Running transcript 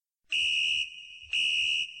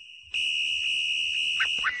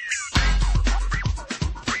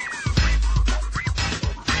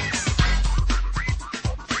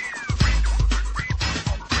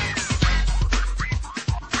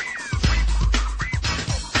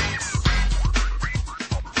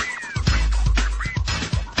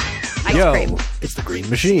Ice cream. It's the Green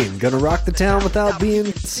Machine, gonna rock the town without being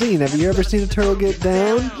seen. Have you ever seen a turtle get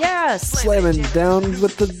down? Yes. Slamming down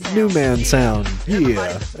with the new man sound.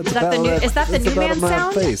 Yeah. Is that the new man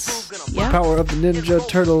sound? Face. Yeah. The power of the Ninja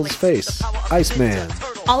Turtle's face. Iceman.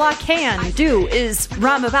 All I can do is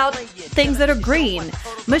rhyme about things that are green.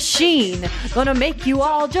 Machine, gonna make you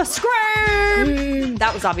all just scream.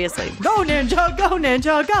 That was obviously go ninja, go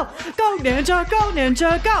ninja, go. Go ninja, go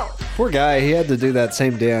ninja, go. Poor guy, he had to do that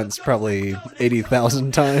same dance probably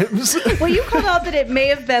 80,000 times. Well, you called out that it may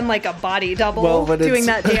have been like a body double doing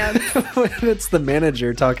that dance. When it's the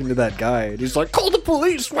manager talking to that guy, and he's like, call the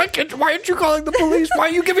police. Why aren't you calling the police? Why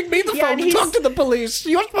are you giving me the phone to talk to the police?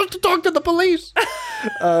 You're supposed to talk to the police.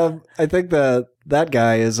 I think that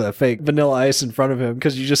guy is a fake Vanilla Ice in front of him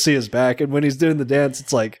because you just see his back, and when he's doing the dance,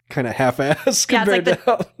 it's like kind of half-assed compared to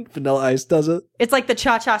how Vanilla Ice does it. It's like the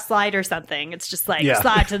cha-cha slide or something. It's just like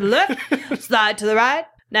slide to the left, slide to the right.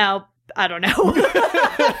 Now, I don't know.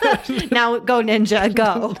 Now, go ninja,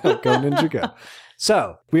 go. Go ninja, go.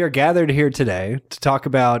 So, we are gathered here today to talk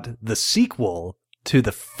about the sequel to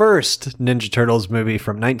the first Ninja Turtles movie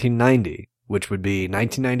from 1990, which would be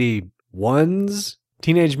 1991's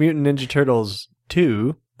Teenage Mutant Ninja Turtles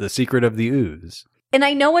 2, The Secret of the Ooze. And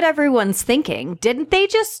I know what everyone's thinking. Didn't they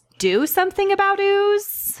just do something about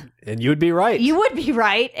Ooze? And you would be right. You would be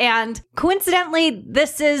right. And coincidentally,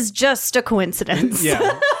 this is just a coincidence.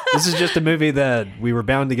 Yeah. This is just a movie that we were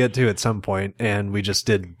bound to get to at some point, and we just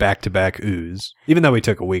did back-to-back Ooze, even though we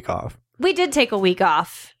took a week off. We did take a week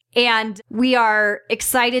off. And we are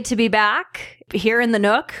excited to be back here in the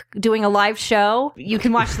Nook doing a live show. You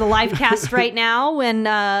can watch the live cast right now. And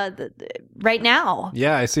right now.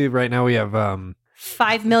 Yeah, I see right now we have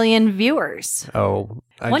 5 million viewers. Oh,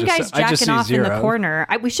 one guy's jacking off 0. in the corner.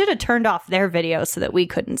 We should have turned off their video so that we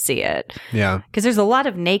couldn't see it. Yeah. Because there's a lot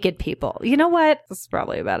of naked people. You know what? This is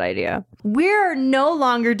probably a bad idea. We're no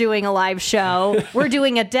longer doing a live show. We're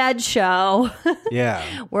doing a dead show. Yeah.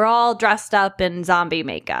 We're all dressed up in zombie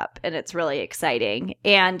makeup, and it's really exciting.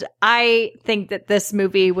 And I think that this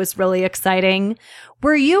movie was really exciting.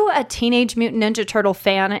 Were you a Teenage Mutant Ninja Turtle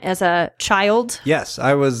fan as a child? Yes,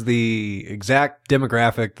 I was the exact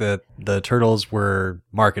demographic that the Turtles were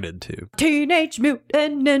marketed to. Teenage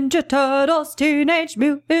Mutant Ninja Turtles, Teenage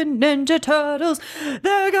Mutant Ninja Turtles,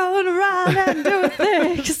 they're going around and do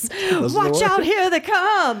things. Watch out, here they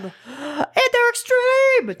come. And they're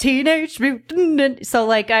extreme. Teenage Mutant So,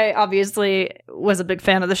 like, I obviously was a big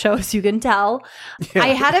fan of the show, as you can tell. Yeah. I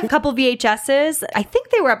had a couple VHSs. I think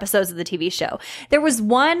they were episodes of the TV show. There was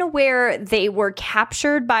one where they were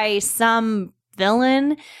captured by some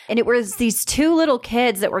villain, and it was these two little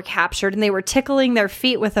kids that were captured, and they were tickling their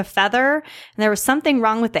feet with a feather, and there was something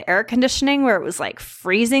wrong with the air conditioning where it was like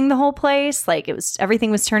freezing the whole place, like everything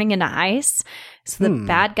was turning into ice. So the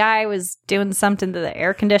bad guy was doing something to the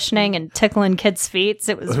air conditioning and tickling kids' feet.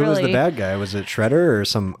 So it was Who was the bad guy? Was it Shredder or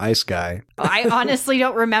some ice guy? I honestly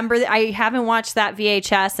don't remember. I haven't watched that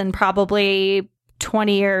VHS in probably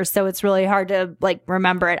 20 years, so it's really hard to like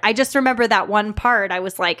remember it. I just remember that one part. I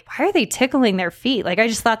was like, why are they tickling their feet? Like, I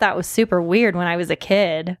just thought that was super weird when I was a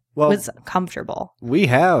kid. Well, it was comfortable. We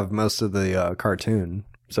have most of the cartoon,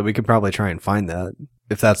 so we could probably try and find that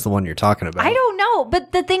if that's the one you're talking about. I don't know,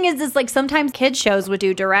 but the thing is like sometimes kids shows would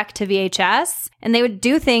do direct to VHS, and they would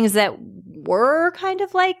do things that were kind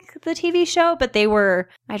of like the TV show, but they were,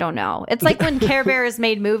 I don't know. It's like when Care Bears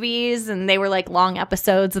made movies and they were like long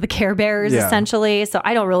episodes of the Care Bears, essentially. So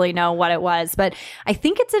I don't really know what it was, but I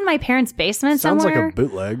think it's in my parents' basement somewhere. Sounds like a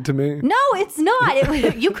bootleg to me. No, it's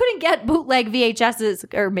not. You couldn't get bootleg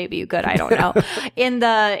VHSs, or maybe you could, I don't know, in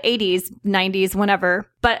the 80s, 90s, whenever.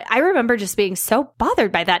 But I remember just being so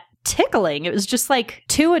bothered by that tickling. It was just like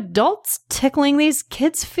two adults tickling these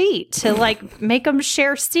kids' feet to like make them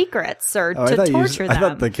share secrets or to torture them. I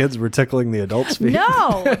thought the kids were tickling the adults' feet.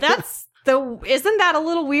 No, isn't that a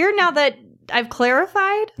little weird now that I've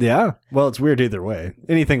clarified? Yeah. Well, it's weird either way.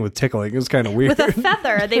 Anything with tickling is kind of weird. With a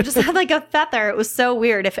feather. They just had like a feather. It was so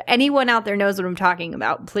weird. If anyone out there knows what I'm talking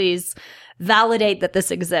about, please validate that this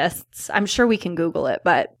exists. I'm sure we can Google it,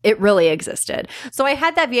 but it really existed. So I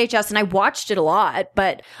had that VHS and I watched it a lot,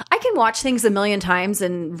 but I can watch things a million times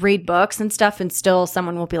and read books and stuff, and still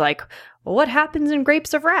someone will be like, well, what happens in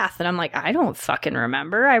Grapes of Wrath? And I'm like, I don't fucking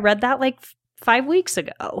remember. I read that like 5 weeks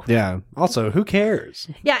ago. Yeah. Also, who cares?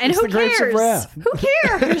 Yeah, and it's who cares? Grapes of Wrath. Who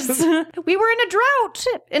cares? We were in a drought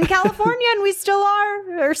in California and we still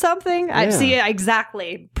are, or something. Yeah. I see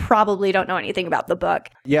exactly. Probably don't know anything about the book.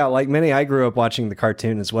 Yeah, like many, I grew up watching the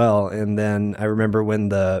cartoon as well. And then I remember when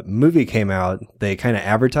the movie came out, they kind of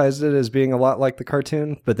advertised it as being a lot like the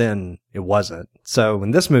cartoon, but then it wasn't. So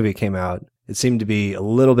when this movie came out, it seemed to be a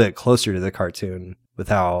little bit closer to the cartoon with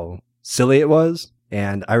how silly it was.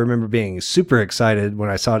 And I remember being super excited when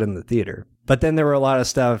I saw it in the theater. But then there were a lot of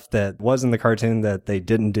stuff that was in the cartoon that they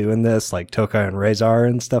didn't do in this, like Toka and Razor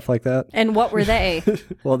and stuff like that. And what were they?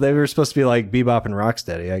 Well, they were supposed to be like Bebop and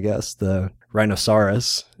Rocksteady, I guess. The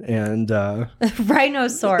Rhinoceros and...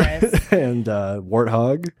 Rhinoceros. and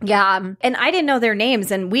Warthog. Yeah. And I didn't know their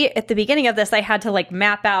names. And at the beginning of this, I had to like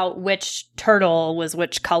map out which turtle was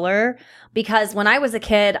which color. Because when I was a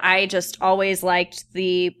kid, I just always liked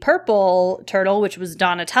the purple turtle, which was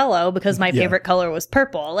Donatello, because my favorite color was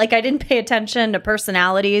purple. Like, I didn't pay attention to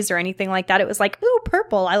personalities or anything like that. It was like, ooh,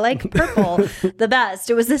 purple. I like purple the best.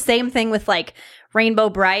 It was the same thing with, like, Rainbow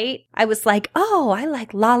Bright. I was like, oh, I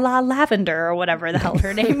like La La Lavender or whatever the hell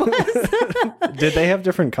her name was. Did they have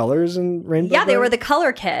different colors in Rainbow Bright? They were the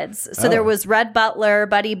color kids. So there was Red Butler,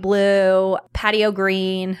 Buddy Blue, Patio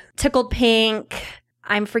Green, Tickled Pink.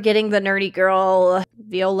 I'm forgetting the nerdy girl,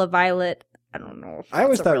 Viola Violet. I don't know. I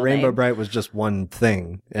always thought Rainbow Bright was just one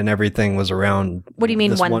thing and everything was around. What do you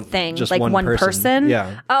mean one thing? Just like one person?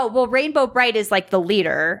 Yeah. Oh, well, Rainbow Bright is like the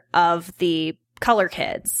leader of the color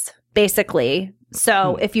kids, basically.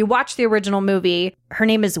 So if you watch the original movie, her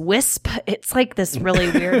name is Wisp. It's like this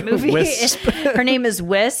really weird movie. Wisp. Her name is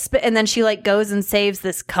Wisp, and then she like goes and saves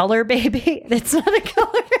this color baby. It's not a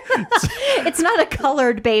color. It's not a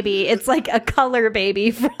colored baby. It's like a color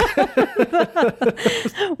baby from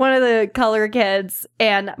one of the color kids.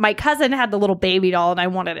 And my cousin had the little baby doll, and I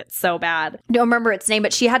wanted it so bad. I don't remember its name,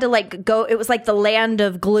 but she had to like go. It was like the land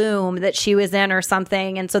of gloom that she was in or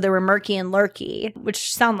something. And so there were Murky and Lurky,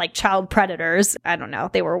 which sound like child predators. I don't know.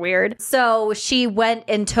 They were weird. So she went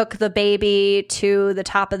and took the baby to the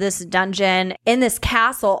top of this dungeon. In this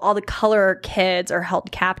castle, all the color kids are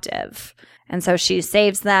held captive. And so she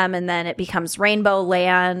saves them, and then it becomes Rainbow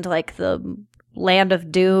Land, like the land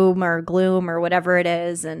of doom or gloom or whatever it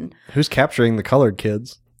is. And who's capturing the colored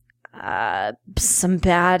kids? Some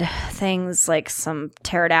bad things, like some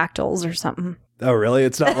pterodactyls or something. Oh, really?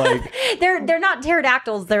 It's not like... They're not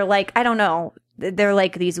pterodactyls. They're like, I don't know. They're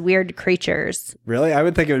like these weird creatures. Really? I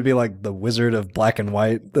would think it would be like the Wizard of Black and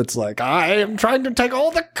White that's like, I am trying to take all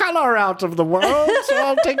the color out of the world, so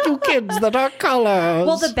I'll take you kids that are colors.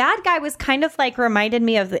 Well, the bad guy was kind of like reminded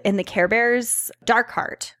me of in the Care Bears,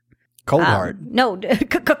 Darkheart. Coldheart. No,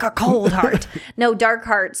 Coldheart. No,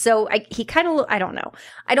 Darkheart. So he kind of, I don't know.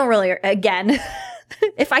 I don't really, again...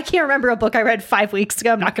 If I can't remember a book I read 5 weeks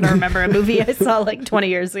ago, I'm not going to remember a movie I saw like 20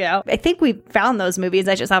 years ago. I think we found those movies.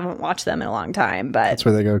 I just haven't watched them in a long time. But that's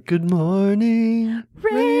where they go, good morning,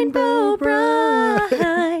 Rainbow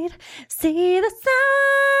Bright, see the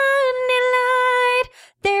sunny light,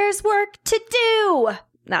 there's work to do.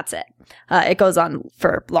 That's it. It goes on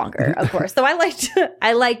for longer, of course. So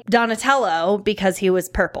I liked Donatello because he was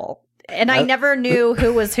purple. And I never knew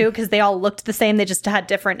who was who because they all looked the same. They just had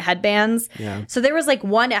different headbands. Yeah. So there was like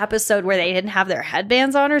one episode where they didn't have their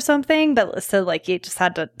headbands on or something. But so like you just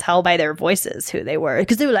had to tell by their voices who they were.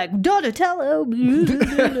 Because they were like, Donatello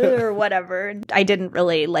or whatever. I didn't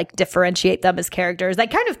really like differentiate them as characters. I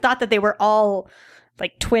kind of thought that they were all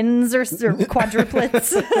like twins or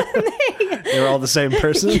quadruplets. They were all the same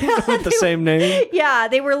person with the same name? Yeah,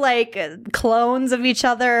 they were like clones of each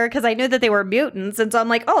other because I knew that they were mutants. And so I'm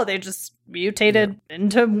like, oh, they just mutated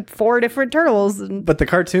into 4 different turtles. But the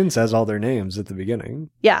cartoon says all their names at the beginning.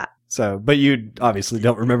 Yeah. So, but you obviously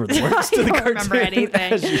don't remember the words to the cartoon. I don't remember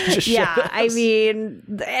anything. Yeah, I mean,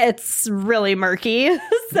 it's really murky.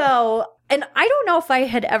 So... And I don't know if I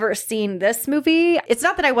had ever seen this movie. It's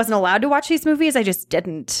not that I wasn't allowed to watch these movies. I just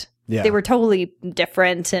didn't. Yeah. They were totally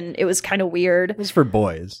different, and it was kind of weird. It was for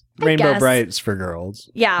boys. Rainbow Bright's for girls.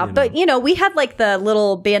 Yeah, but, we had, like, the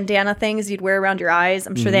little bandana things you'd wear around your eyes.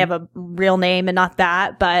 I'm sure they have a real name and not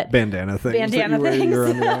that, but... Bandana things. Bandana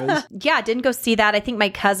things. Yeah, didn't go see that. I think my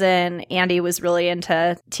cousin, Andy, was really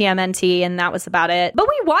into TMNT, and that was about it. But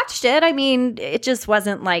we watched it. I mean, it just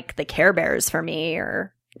wasn't, like, the Care Bears for me,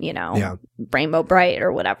 or... Rainbow Bright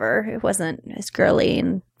or whatever. It wasn't as girly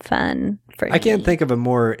and fun for me. I can't think of a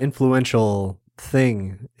more influential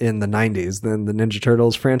thing in the 90s than the Ninja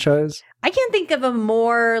Turtles franchise. I can't think of a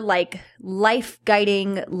more like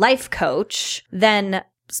life-guiding life coach than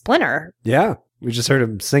Splinter. Yeah. We just heard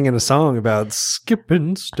him singing a song about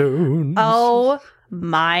skipping stones. Oh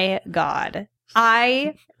my God.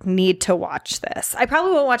 I need to watch this. I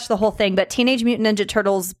probably won't watch the whole thing, but Teenage Mutant Ninja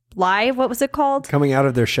Turtles Live, what was it called? Coming Out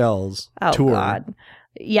of Their Shells tour. God.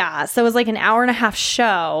 Yeah. So it was like an hour-and-a-half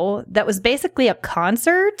show that was basically a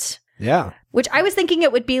concert. Yeah. Which I was thinking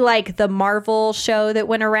it would be like the Marvel show that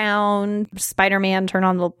went around, Spider-Man Turn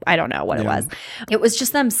on the... I don't know what it was. It was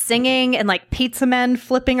just them singing and like pizza men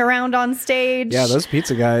flipping around on stage. Yeah, those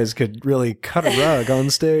pizza guys could really cut a rug on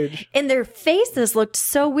stage. And their faces looked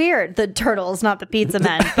so weird. The turtles, not the pizza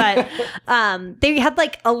men. But they had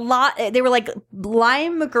like a lot... They were like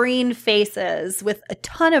lime green faces with a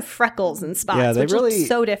ton of freckles and spots, which looked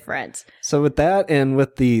so different. So with that and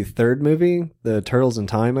with the third movie, the Turtles in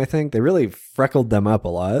Time, I think, they really freckled them up a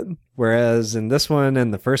lot. Whereas in this one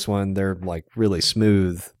and the first one, they're like really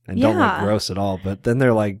smooth and don't look gross at all. But then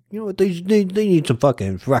they're like, you know what, they need some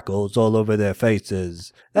fucking freckles all over their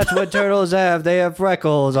faces. That's what turtles have. They have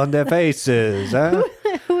freckles on their faces. Huh?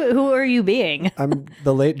 Who are you being? I'm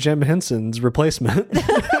the late Jim Henson's replacement.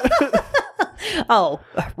 Oh,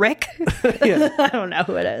 Rick? Yeah. I don't know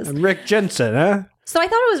who it is. I'm Rick Jensen, huh? So I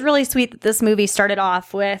thought it was really sweet that this movie started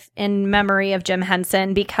off with in memory of Jim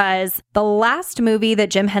Henson, because the last movie that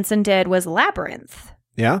Jim Henson did was Labyrinth.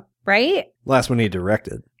 Yeah. Right? Last one he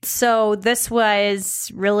directed. So this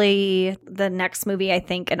was really the next movie, I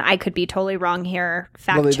think, and I could be totally wrong here.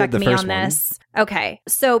 Fact check me on this. Okay.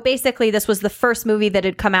 So basically this was the first movie that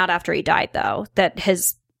had come out after he died, though, that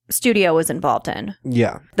his studio was involved in.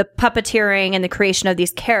 Yeah. The puppeteering and the creation of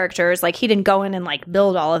these characters, like he didn't go in and like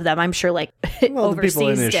build all of them. I'm sure like overseas the people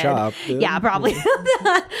in his did. shop. Yeah, probably.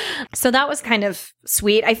 So that was kind of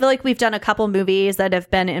sweet. I feel like we've done a couple movies that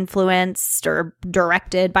have been influenced or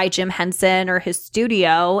directed by Jim Henson or his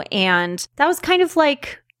studio, and that was kind of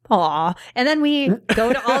like, aw. And then we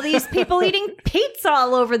go to all these people eating pizza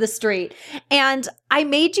all over the street. And I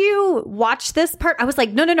made you watch this part. I was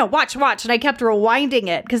like, no, watch. And I kept rewinding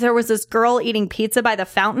it because there was this girl eating pizza by the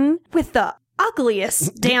fountain with the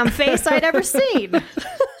ugliest damn face I'd ever seen.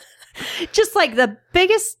 Just like the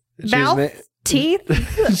biggest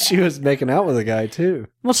teeth. She was making out with a guy too.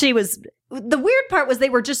 Well, she was. The weird part was they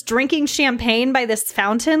were just drinking champagne by this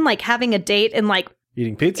fountain, like having a date and like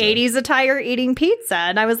eating pizza. 80s attire, eating pizza.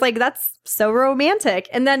 And I was like, that's so romantic.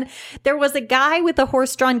 And then there was a guy with a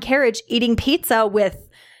horse-drawn carriage eating pizza with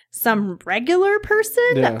some regular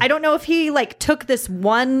person. Yeah. I don't know if he like took this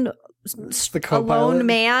one alone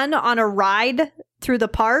man on a ride through the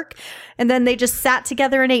park, and then they just sat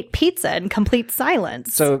together and ate pizza in complete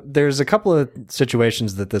silence. So there's a couple of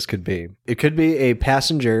situations that this could be. It could be a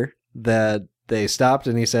passenger that they stopped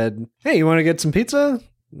and he said, hey, you want to get some pizza?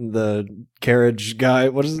 The carriage guy,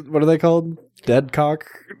 what are they called? Dead cock?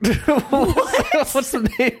 What's the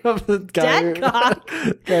name of the guy? Dead cock?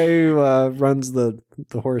 Guy who runs the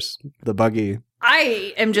horse, the buggy.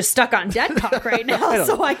 I am just stuck on dead cock right now,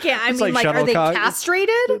 so I can't. I mean, like are they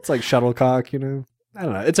castrated? It's like shuttlecock, you know? I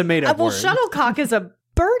don't know. It's a made-up word. Shuttlecock is a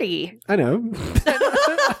birdie. I know.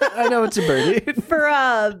 I know it's a birdie. For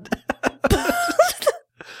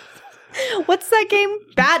what's that game?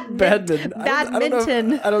 Badminton.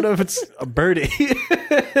 I don't know if it's a birdie.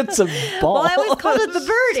 It's a ball. Well, I always called it the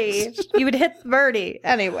birdie. You would hit the birdie.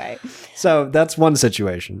 Anyway. So that's one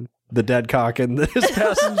situation. The dead cock and his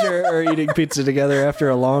passenger are eating pizza together after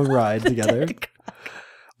a long ride together.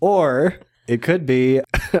 Or it could be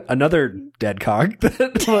another dead cock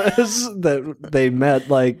that they met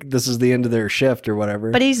like this is the end of their shift or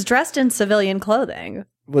whatever. But he's dressed in civilian clothing.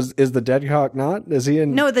 Is the dead cock not? Is he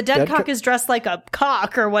in? No, the dead cock is dressed like a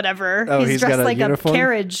cock or whatever. Oh, he's dressed got a like uniform? A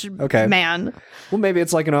carriage man. Well, maybe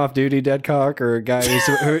it's like an off-duty dead cock or a guy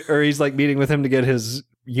or he's like meeting with him to get his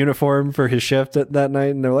uniform for his shift that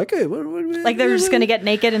night, and they're like, hey, like they're just going to get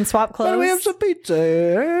naked and swap clothes. We have some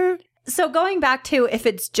pizza. So going back to if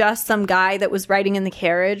it's just some guy that was riding in the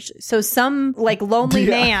carriage, so some like lonely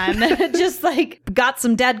man just like got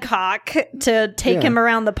some dead cock to take him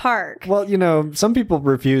around the park. Well, you know, some people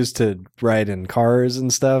refuse to ride in cars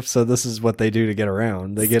and stuff, so this is what they do to get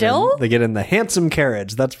around. They get in the handsome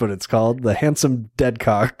carriage. That's what it's called. The handsome dead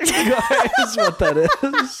cock is what that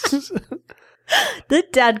is. The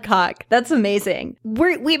dead cock. That's amazing.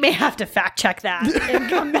 We may have to fact check that and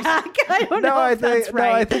come back. I don't know if that's right.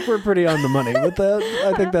 No, I think we're pretty on the money with that.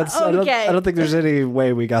 I think that's okay. I don't think there's any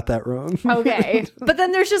way we got that wrong. Okay. But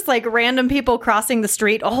then there's just like random people crossing the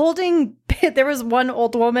street holding. There was one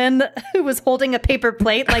old woman who was holding a paper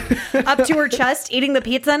plate like up to her chest eating the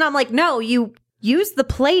pizza, and I'm like, no, you use the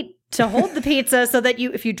plate to hold the pizza so that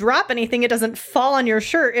if you drop anything, it doesn't fall on your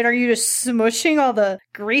shirt. And are you just smushing all the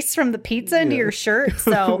grease from the pizza into your shirt?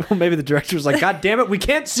 So well, maybe the director was like, God damn it, we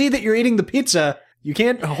can't see that you're eating the pizza. You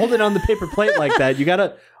can't hold it on the paper plate like that. You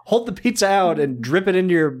gotta hold the pizza out and drip it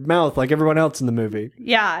into your mouth like everyone else in the movie.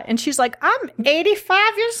 Yeah, and she's like, I'm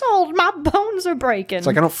 85 years old. My bones are breaking. It's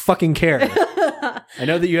like, I don't fucking care. I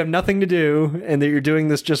know that you have nothing to do and that you're doing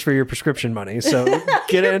this just for your prescription money. So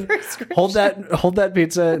get in, hold that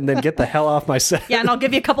pizza, and then get the hell off my set. Yeah, and I'll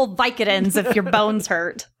give you a couple Vicodins if your bones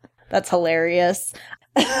hurt. That's hilarious.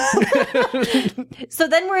 So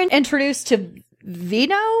then we're introduced to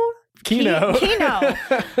Keno. Keno.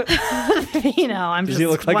 Vino. Does he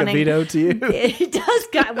look like a Vito to you? He does.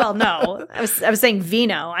 Well, no. I was saying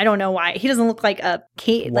Vino. I don't know why. He doesn't look like a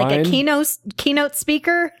keynote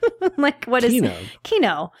speaker. Like, what is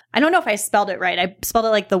Keno? I don't know if I spelled it right. I spelled it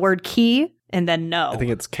like the word key and then no. I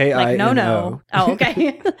think it's Kino. Like no. Oh,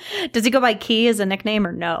 okay. Does he go by Key as a nickname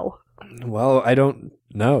or no? Well, I don't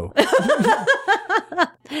know.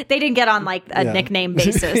 They didn't get on like a nickname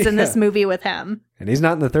basis in this movie with him. And he's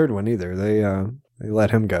not in the third one either. They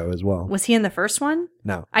let him go as well. Was he in the first one?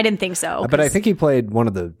 No. I didn't think so. But I think he played one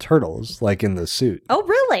of the turtles, like in the suit. Oh,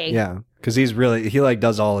 really? Yeah. Because he like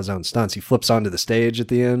does all his own stunts. He flips onto the stage at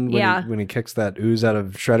the end when he kicks that ooze out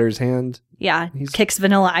of Shredder's hand. Yeah, kicks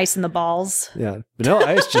Vanilla Ice in the balls. Yeah, Vanilla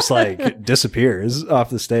Ice just like disappears off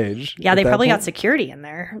the stage. Yeah, they probably got security in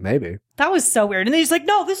there. Maybe. That was so weird. And he's like,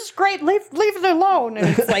 no, this is great. Leave it alone. And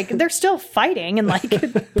it's like, they're still fighting and like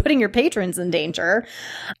putting your patrons in danger.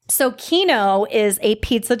 So Keno is a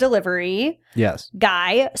pizza delivery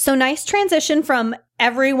guy. So nice transition from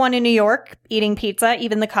everyone in New York eating pizza.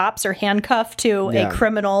 Even the cops are handcuffed to a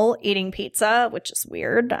criminal eating pizza, which is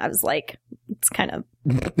weird. I was like, it's kind of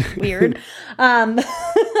weird.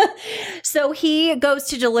 So he goes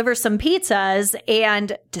to deliver some pizzas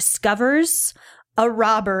and discovers a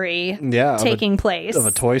robbery taking place. Of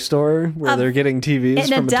a toy store where they're getting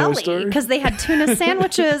TVs from a toy store? Because they had tuna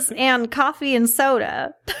sandwiches and coffee and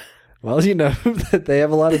soda. Well, you know that they have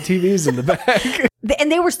a lot of TVs in the back.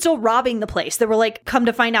 And they were still robbing the place. There were like, come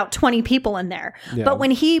to find out, 20 people in there. Yeah. But when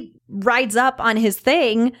he rides up on his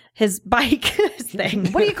bike, his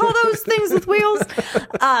thing. What do you call those things with wheels?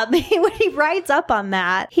 When he rides up on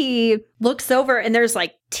that, he looks over and there's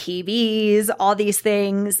like TVs, all these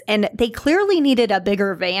things. And they clearly needed a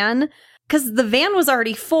bigger van because the van was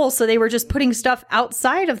already full. So they were just putting stuff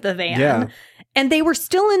outside of the van. Yeah. And they were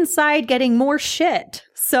still inside getting more shit.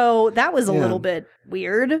 So that was a little bit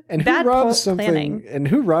weird. And who robs something? And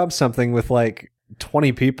who robs something with like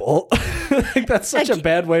 20 people? Like, that's such a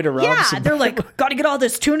bad way to rob. Yeah, they're like, got to get all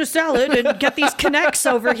this tuna salad and get these Connects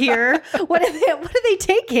over here. What are they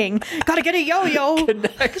taking? Got to get a yo-yo.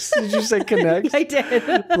 Connects? Did you say Connects? I did.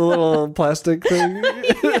 The little plastic thing.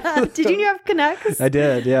 Yeah. Did you have Connects? I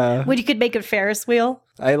did. Yeah. When you could make a Ferris wheel.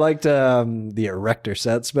 I liked the erector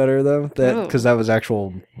sets better though, because that was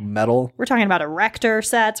actual metal. We're talking about erector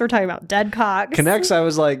sets. We're talking about dead cocks. Connects, I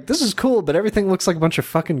was like, this is cool, but everything looks like a bunch of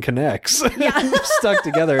fucking Connects. Yeah, stuck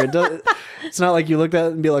together. It's not like you looked at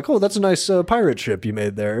it and be like, oh, that's a nice pirate ship you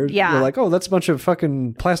made there. Yeah, you're like, oh, that's a bunch of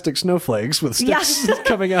fucking plastic snowflakes with sticks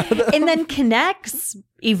coming out of them. And then Connects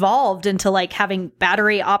evolved into like having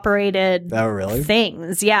battery operated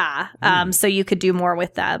things. Yeah. So you could do more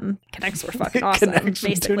with them. Connects were fucking awesome.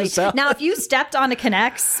 Basically. Now, if you stepped on a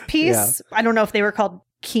Connects piece, I don't know if they were called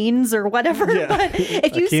Keens or whatever, but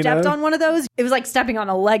if you stepped on one of those, it was like stepping on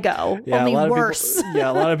a Lego, only worse.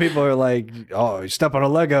 A lot of people are like, oh, you step on a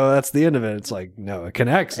Lego, that's the end of it. It's like, no, it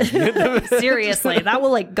connects. Seriously, that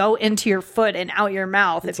will like go into your foot and out your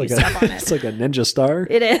mouth if you step on it. It's like a ninja star.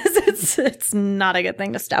 It is. It's not a good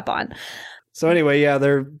thing to step on. So anyway,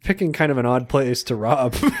 they're picking kind of an odd place to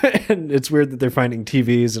rob. And it's weird that they're finding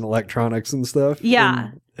TVs and electronics and stuff.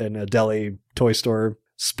 Yeah. In a deli toy store.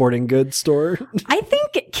 Sporting goods store. I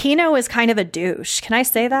think Keno is kind of a douche. Can I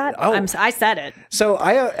say that? Oh. I said it. So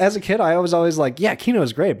as a kid, I was always like, yeah, Keno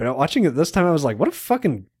is great. But watching it this time, I was like, what a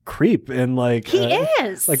fucking creep. And like, he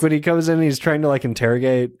is. Like when he comes in, he's trying to like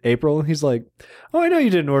interrogate April. He's like, oh, I know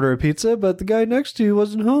you didn't order a pizza, but the guy next to you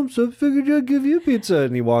wasn't home. So I figured I'd give you a pizza.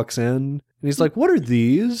 And he walks in and he's like, what are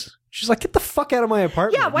these? She's like, get the fuck out of my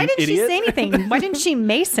apartment. Yeah, why didn't she say anything? Why didn't she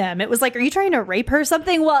mace him? It was like, are you trying to rape her or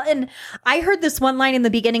something? Well, and I heard this one line in the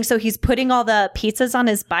beginning. So he's putting all the pizzas on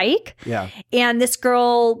his bike. Yeah. And this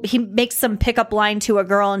girl, he makes some pickup line to a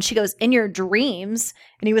girl and she goes, in your dreams.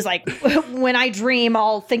 And he was like, when I dream,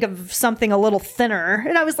 I'll think of something a little thinner.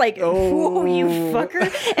 And I was like, oh, you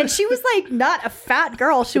fucker. And she was like, not a fat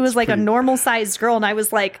girl. She was like a normal sized girl. And I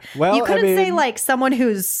was like, well, you couldn't say like someone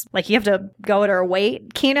who's like, you have to go at her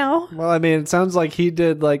weight, Keno. Well, I mean, it sounds like he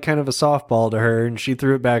did like kind of a softball to her and she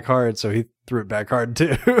threw it back hard. So he threw it back hard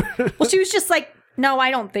too. Well, she was just like No,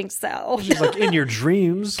 I don't think so. She's like, in your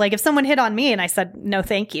dreams. Like, if someone hit on me and I said, no,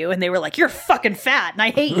 thank you, and they were like, you're fucking fat and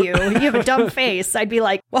I hate you, and you have a dumb face, I'd be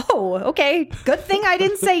like, whoa, okay, good thing I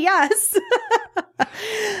didn't say yes.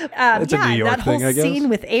 It's a New York that whole thing, I guess. scene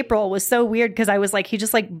with April was so weird because I was like, he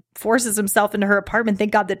just like forces himself into her apartment.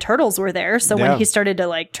 Thank God the turtles were there. So when he started to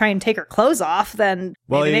like try and take her clothes off, then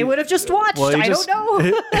maybe they would have just watched. I don't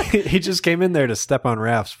know. He just came in there to step on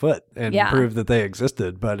Raph's foot and prove that they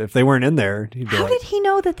existed. But if they weren't in there, he'd be How did he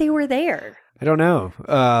know that they were there? I don't know.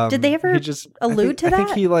 Did they ever allude to that? I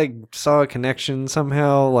think he like saw a connection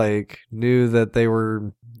somehow, like knew that they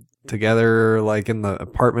were together, like in the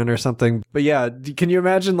apartment or something. But yeah, can you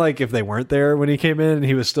imagine like if they weren't there when he came in and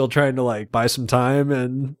he was still trying to like buy some time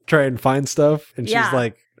and try and find stuff, and she's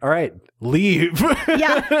like, all right, leave.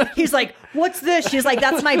 Yeah. He's like, what's this? She's like,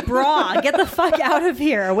 that's my bra. Get the fuck out of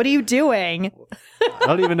here. What are you doing? I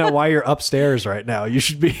don't even know why you're upstairs right now. You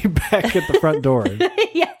should be back at the front door.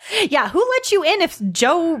 Yeah. Who let you in if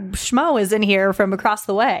Joe Schmo is in here from across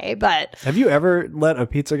the way? But have you ever let a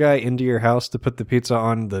pizza guy into your house to put the pizza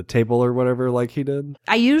on the table or whatever like he did?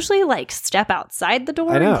 I usually like step outside the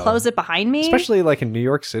door and close it behind me. Especially like in New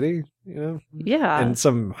York City, you know? Yeah. And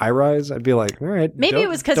some high rise, I'd be like, all right. Maybe it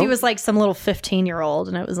was because he was like some little 15-year-old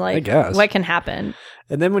and it was like, I guess. What can happen?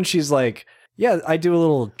 And then when she's like, yeah, I do a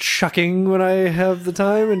little chucking when I have the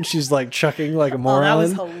time, and she's like chucking like a moron. That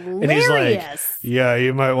was hilarious. And he's like, yeah,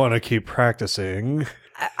 you might want to keep practicing.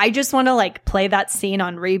 I just want to like play that scene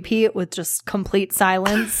on repeat with just complete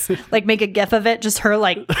silence, like make a gif of it. Just her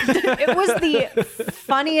like, it was the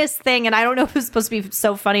funniest thing. And I don't know if it was supposed to be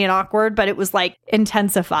so funny and awkward, but it was like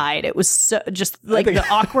intensified. It was so, just like the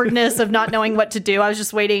awkwardness of not knowing what to do. I was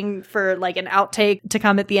just waiting for like an outtake to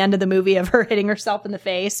come at the end of the movie of her hitting herself in the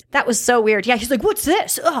face. That was so weird. Yeah. He's like, what's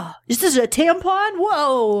this? Oh, is this a tampon?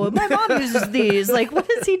 Whoa, my mom uses these. Like, what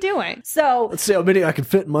is he doing? So let's see how many I can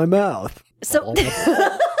fit in my mouth. So,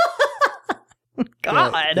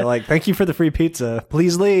 God. They're like, thank you for the free pizza.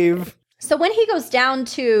 Please leave. So when he goes down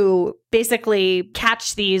to basically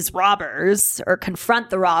catch these robbers or confront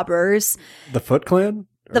the robbers. The Foot Clan?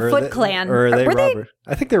 The Foot Clan. Or are they robbers?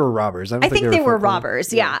 I think they were robbers. I think they were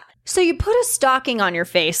robbers, yeah. So you put a stocking on your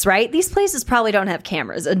face, right? These places probably don't have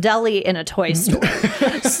cameras. A deli in a toy store.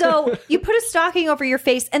 So you put a stocking over your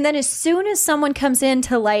face, and then as soon as someone comes in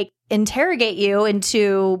to like interrogate you and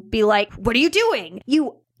to be like, what are you doing?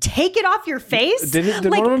 You take it off your face. Did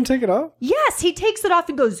one of them take it off? Yes, he takes it off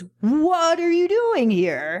and goes, what are you doing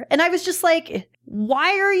here? And I was just like,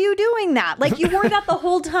 why are you doing that? Like, you wore that the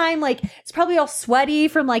whole time. Like, it's probably all sweaty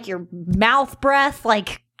from like your mouth breath,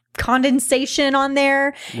 like condensation on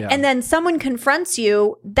there. Yeah. And then someone confronts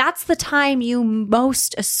you. That's the time you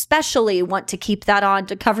most especially want to keep that on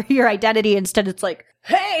to cover your identity. Instead, it's like,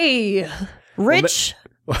 hey, Rich,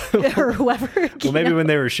 or whoever. Well, maybe when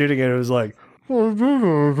they were shooting it, it was like, and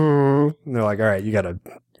they're like, all right, you got to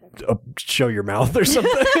show your mouth or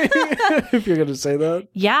something if you're going to say that.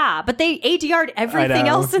 Yeah, but they ADR'd everything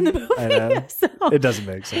else in the movie. I know. So it doesn't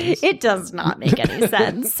make sense. It does not make any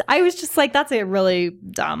sense. I was just like, that's a really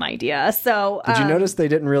dumb idea. So did you notice they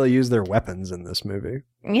didn't really use their weapons in this movie?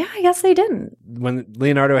 Yeah, I guess they didn't. When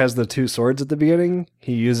Leonardo has the two swords at the beginning,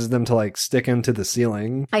 he uses them to like stick into the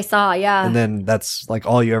ceiling. I saw, yeah. And then that's like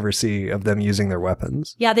all you ever see of them using their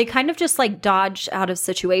weapons. Yeah, they kind of just like dodge out of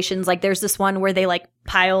situations. Like there's this one where they like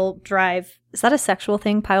pile drive. Is that a sexual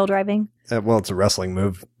thing, pile driving? Well, it's a wrestling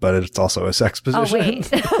move, but it's also a sex position. Oh,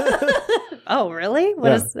 wait. Oh, really?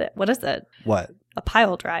 What is it? What is it? What? A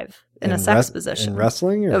pile drive in a sex position. In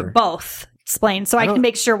wrestling? Or? Both. Explain so I can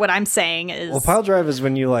make sure what I'm saying is. Well, pile drive is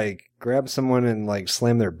when you like grab someone and like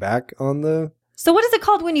slam their back on the. So what is it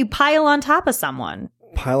called when you pile on top of someone?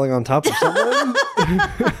 Piling on top of someone?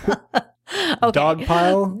 Okay. Dog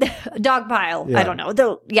pile? Dog pile. Yeah. I don't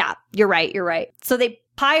know. Yeah, you're right. You're right. So they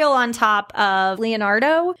pile on top of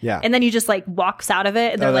Leonardo. Yeah. And then he just like walks out of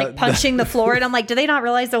it and they're like punching the floor. And I'm like, do they not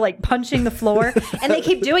realize they're like punching the floor? And they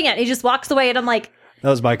keep doing it. And he just walks away and I'm like. That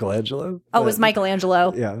was Michelangelo. Oh, it was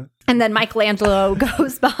Michelangelo. Yeah. And then Michelangelo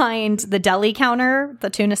goes behind the deli counter, the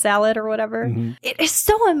tuna salad or whatever. Mm-hmm. It is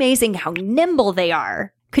so amazing how nimble they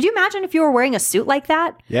are. Could you imagine if you were wearing a suit like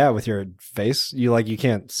that? Yeah, with your face, you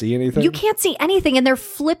can't see anything. You can't see anything, and they're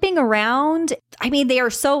flipping around. I mean, they are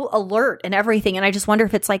so alert and everything, and I just wonder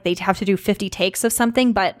if it's like they have to do 50 takes of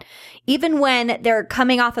something. But even when they're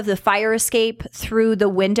coming off of the fire escape through the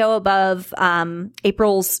window above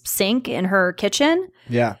April's sink in her kitchen,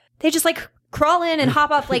 yeah, they just like crawl in and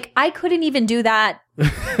hop off. Like, I couldn't even do that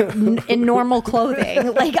in normal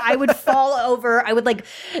clothing. Like, I would fall over. I would like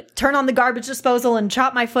turn on the garbage disposal and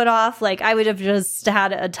chop my foot off. Like, I would have just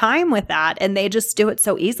had a time with that, and they just do it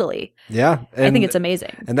so easily. Yeah. I think it's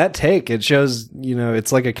amazing. And that take, it shows,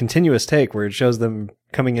 it's like a continuous take where it shows them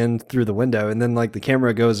coming in through the window, and then like the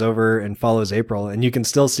camera goes over and follows April, and you can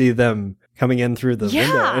still see them coming in through the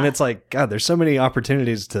window. And it's like, God, there's so many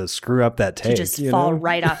opportunities to screw up that take. To just fall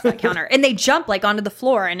right off that counter. And they jump like onto the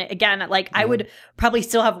floor. And again, like I would probably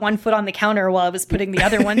still have one foot on the counter while I was putting the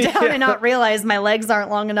other one down and not realize my legs aren't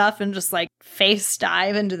long enough and just like face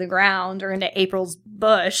dive into the ground or into April's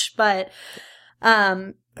bush. But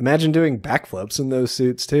imagine doing backflips in those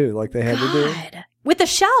suits too, like they had to do. With the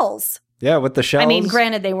shells. Yeah, with the shells. I mean,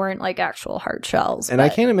 granted, they weren't like actual hard shells. And I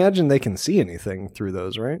can't imagine they can see anything through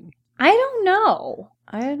those, right? I don't know.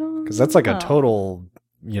 Because that's like a total,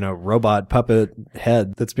 robot puppet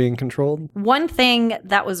head that's being controlled. One thing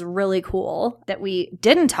that was really cool that we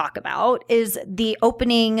didn't talk about is the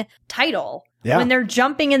opening title. Yeah. When they're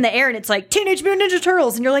jumping in the air and it's like Teenage Mutant Ninja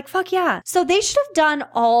Turtles and you're like, fuck yeah. So they should have done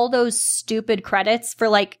all those stupid credits for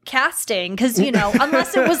like casting because,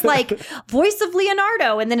 unless it was like voice of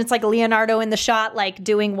Leonardo and then it's like Leonardo in the shot like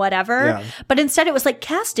doing whatever. Yeah. But instead it was like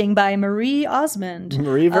casting by Marie Osmond.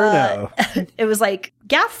 Marie Verno. It was like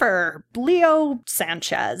Gaffer, Leo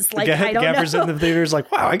Sanchez. Like, I don't Gaffer's know. in the theaters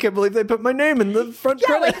like, wow, I can't believe they put my name in the front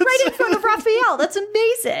credits. Like right in front of Raphael. That's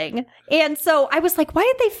amazing. And so I was like, why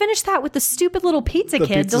did they finish that with the stupid little pizza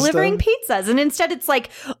kid delivering pizzas? And instead it's like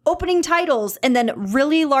opening titles and then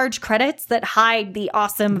really large credits that hide the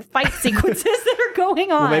awesome fight sequences that are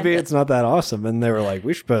going on. Well, maybe it's not that awesome. And they were like,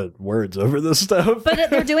 we should put words over this stuff. But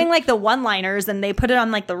they're doing like the one-liners and they put it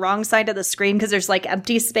on like the wrong side of the screen because there's like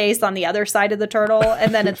empty space on the other side of the turtle.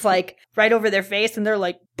 And then it's like right over their face and they're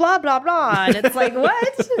like, blah, blah, blah. And it's like,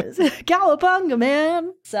 what? Cowabunga,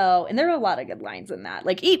 man. So, and there are a lot of good lines in that.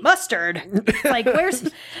 Like, eat mustard. Like, where's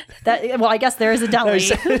that? Well, I guess there is a deli.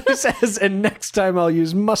 No, he says, and next time I'll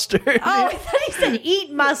use mustard. Oh, I thought he said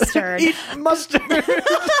eat mustard. Eat mustard.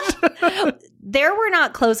 There were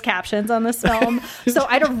not closed captions on this film, so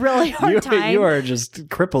I had a really hard time. You are just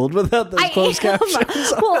crippled without those closed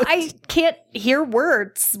captions. Well, I can't hear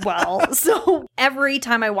words well, so every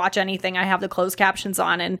time I watch anything, I have the closed captions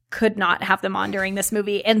on and could not have them on during this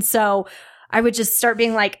movie. And so I would just start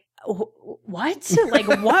being like, what? Like,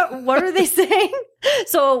 what are they saying?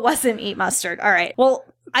 So it wasn't eat mustard. All right. Well,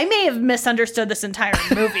 I may have misunderstood this entire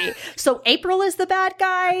movie. So April is the bad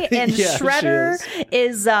guy, and Shredder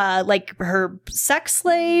is like her sex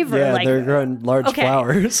slave, or like they're growing large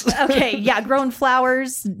flowers. Growing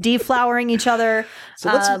flowers, deflowering each other. So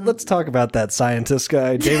let's talk about that scientist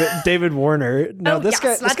guy, David Warner. Now this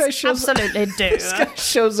guy shows absolutely this guy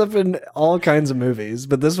shows up in all kinds of movies,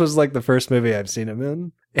 but this was like the first movie I've seen him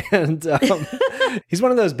in. And he's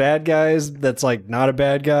one of those bad guys that's like not a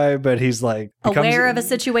bad guy, but he's like aware of a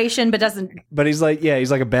situation, but doesn't. But he's like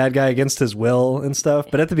a bad guy against his will and stuff.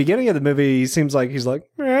 But at the beginning of the movie, he seems like he's like,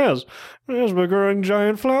 yes, we're growing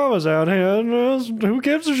giant flowers out here. Who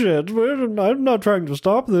gives a shit? I'm not trying to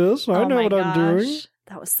stop this. I know what I'm doing.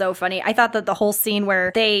 That was so funny. I thought that the whole scene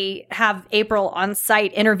where they have April on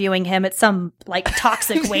site interviewing him at some like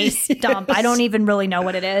toxic waste dump. I don't even really know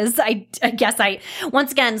what it is. I guess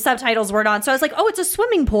once again, subtitles weren't on. So I was like, oh, it's a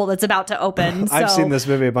swimming pool that's about to open. So, I've seen this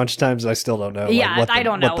movie a bunch of times. And I still don't know. I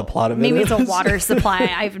don't know what the plot of it Maybe is. it's a water supply.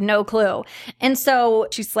 I have no clue. And so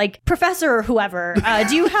she's like, Professor or whoever,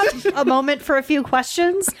 do you have a moment for a few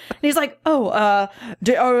questions? And he's like,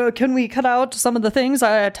 can we cut out some of the things?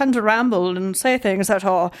 I tend to ramble and say things that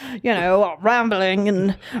are, rambling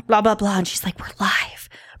and blah, blah, blah. And she's like, we're live.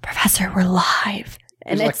 Professor, we're live.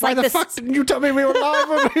 And he's it's like, why the fuck didn't you tell me we were live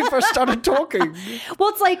when we first started talking? Well,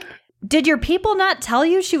 it's like, did your people not tell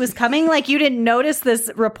you she was coming? Like, you didn't notice this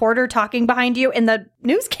reporter talking behind you? And the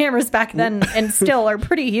news cameras back then and still are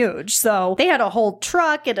pretty huge. So they had a whole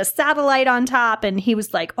truck and a satellite on top. And he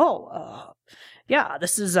was like, yeah,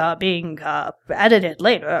 this is being edited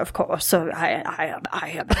later, of course. So I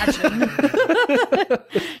imagine.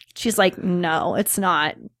 She's like, no, it's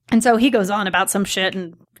not. And so he goes on about some shit,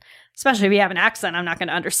 and especially if you have an accent, I'm not going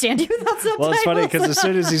to understand you without subtitles. Well, it's funny because as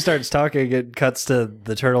soon as he starts talking, it cuts to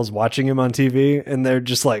the turtles watching him on TV, and they're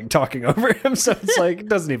just like talking over him. So it's like, it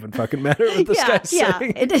doesn't even fucking matter what this guy's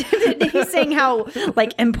saying. He's saying how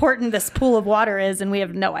like important this pool of water is, and we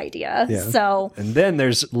have no idea. Yeah. So, and then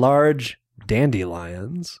there's large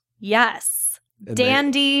dandelions. Yes.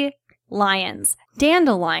 Dandelions.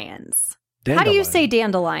 Dandelions. How do you say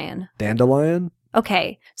dandelion? Dandelion?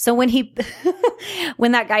 Okay. So when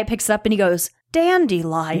that guy picks up and he goes,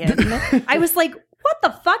 dandelion, I was like, What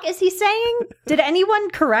the fuck is he saying? Did anyone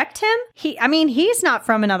correct him? He's not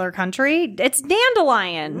from another country. It's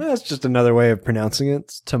dandelion. That's just another way of pronouncing it.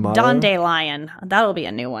 It's tomato. Dandelion. That'll be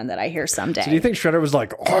a new one that I hear someday. So do you think Shredder was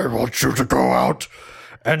like, I want you to go out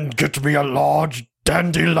and get me a large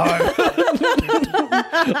dandelion?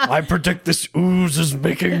 I predict this ooze is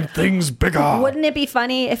making things bigger. Wouldn't it be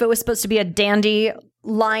funny if it was supposed to be a dandy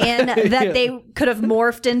lion that they could have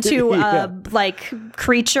morphed into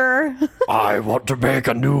creature? I want to make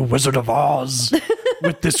a new Wizard of Oz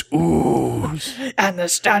with this ooze. And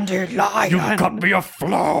this dandelion. You got me a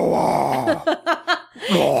flower.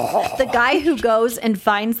 The guy who goes and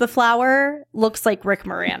finds the flower looks like Rick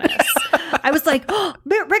Moranis. I was like, oh,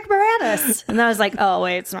 Rick Moranis. And then I was like, oh,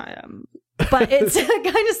 wait, it's not him. But it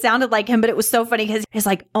kind of sounded like him, but it was so funny because he's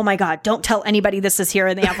like, oh my God, don't tell anybody this is here.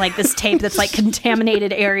 And they have like this tape that's like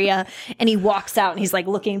contaminated area. And he walks out and he's like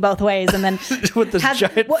looking both ways. And then with this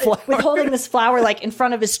giant flower. With holding this flower like in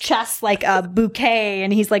front of his chest, like a bouquet.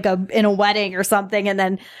 And he's like in a wedding or something, and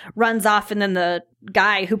then runs off. And then the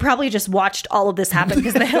guy who probably just watched all of this happen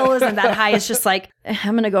because the hill isn't that high is just like,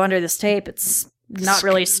 I'm going to go under this tape. It's not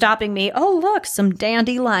really stopping me. Oh, look, some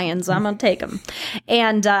dandelions. I'm going to take them.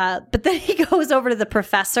 And, but then he goes over to the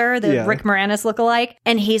professor, the Rick Moranis lookalike,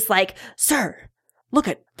 and he's like, sir, look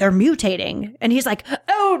at, they're mutating. And he's like,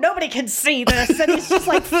 oh, nobody can see this. And he's just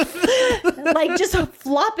like just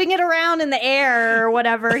flopping it around in the air or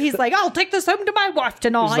whatever. He's like, I'll take this home to my wife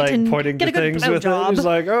tonight. He's like and pointing get to a good things with it. He's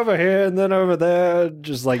like over here and then over there,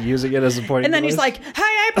 just like using it as a pointing And then device. he's like,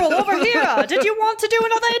 hey, April, over here. Did you want to do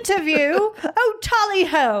another interview? Oh, tally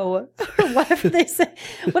ho. Or whatever they say.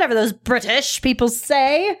 Whatever those British people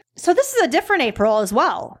say. So this is a different April as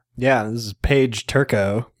well. Yeah, this is Paige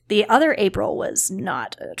Turco. The other April was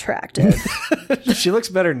not attractive. She looks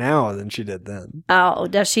better now than she did then. Oh,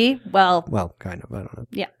 does she? Well, kind of. I don't know.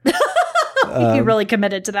 Yeah. You really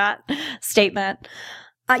committed to that statement.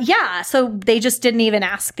 Yeah, so they just didn't even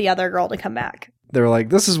ask the other girl to come back. They were like,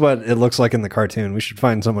 this is what it looks like in the cartoon. We should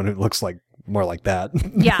find someone who looks like more like that.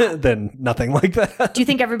 Yeah. than nothing like that. Do you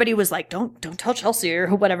think everybody was like, don't tell Chelsea or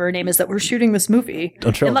whatever her name is that we're shooting this movie?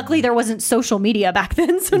 And luckily there wasn't social media back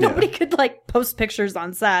then, so nobody could like post pictures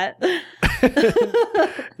on set.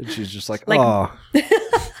 And she's just like, oh.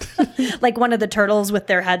 Like one of the turtles with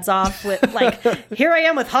their heads off with like, here I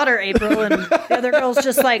am with hotter April, and the other girl's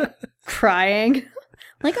just like crying.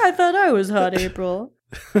 Like, I thought I was hot April.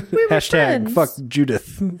 We were Hashtag friends. fuck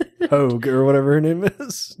Judith Hogue or whatever her name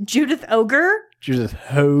is. Judith Ogre? Judith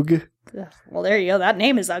Hogue. Well, there you go. That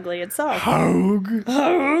name is ugly itself.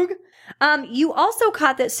 Hogue. You also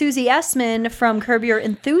caught that Susie Essman from Curb Your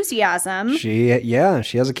Enthusiasm. She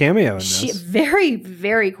has a cameo in this. Very,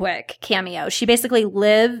 very quick cameo. She basically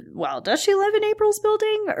does she live in April's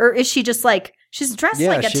building? Or is she just like, she's dressed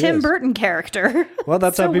like a Tim Burton character? Well,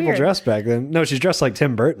 that's so how people weird. dressed back then. No, she's dressed like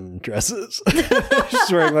Tim Burton dresses.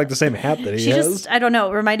 She's wearing like the same hat that he has. I don't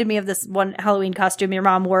know, it reminded me of this one Halloween costume your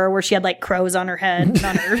mom wore where she had like crows on her head and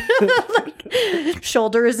on her like,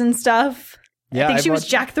 shoulders and stuff. Yeah, I think she was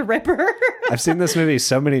Jack the Ripper. I've seen this movie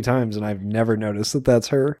so many times and I've never noticed that that's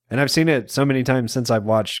her. And I've seen it so many times since I've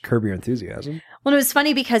watched Curb Your Enthusiasm. Well, it was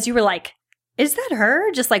funny because you were like, is that her?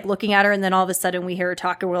 Just like looking at her, and then all of a sudden we hear her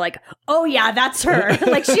talk and we're like, oh yeah, that's her.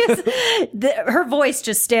 Like her voice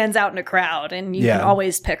just stands out in a crowd and you can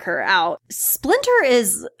always pick her out. Splinter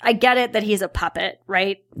I get it that he's a puppet,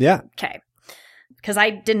 right? Yeah. Okay. Because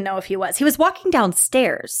I didn't know if he was. He was walking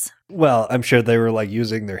downstairs. Well, I'm sure they were like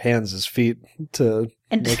using their hands as feet to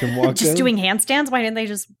make him walk just in. doing handstands? Why didn't they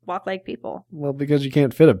just walk like people? Well, because you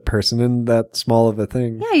can't fit a person in that small of a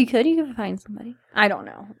thing. Yeah, you could. You could find somebody. I don't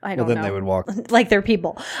know. Well, then they would walk. Like they're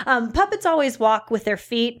people. Puppets always walk with their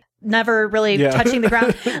feet, never really touching the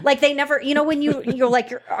ground. Like they never, when you're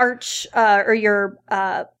like your arch or your...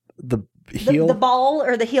 the heel? The ball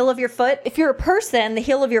or the heel of your foot. If you're a person, the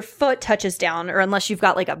heel of your foot touches down, or unless you've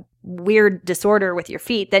got like a weird disorder with your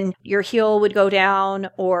feet, then your heel would go down,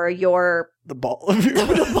 or the ball of your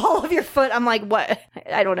the ball of your foot. I'm like, what?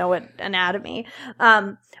 I don't know what anatomy.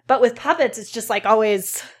 But with puppets, it's just like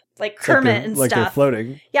always like Kermit and like stuff. They're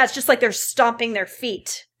floating. Yeah, it's just like they're stomping their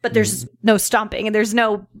feet, but there's no stomping and there's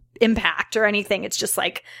no impact or anything. It's just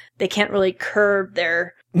like they can't really curb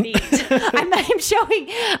their feet.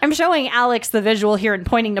 I'm showing Alex the visual here and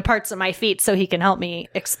pointing to parts of my feet so he can help me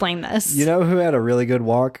explain this. You know who had a really good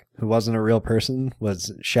walk, who wasn't a real person,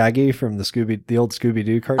 was Shaggy from the old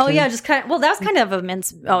Scooby-Doo cartoon. Oh yeah, just kind of. Well, that was kind of a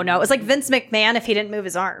Vince. Oh no, it was like Vince McMahon if he didn't move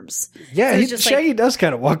his arms. Yeah, so Shaggy does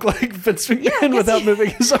kind of walk like Vince McMahon without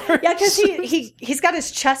moving his arms. Yeah, because he's got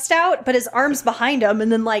his chest out, but his arms behind him,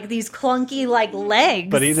 and then like these clunky like legs.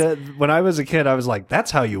 But he did. When I was a kid, I was like,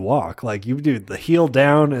 "That's how you walk. Like you do the heel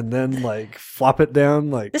down and then like flop it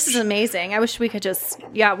down." Like this is amazing. I wish we could just.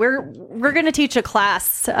 Yeah, we're gonna teach a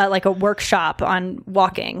class like a workshop on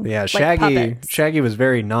walking. Yeah, like Shaggy was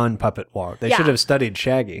very non-puppet walk. They should have studied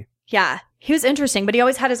Shaggy. Yeah, he was interesting, but he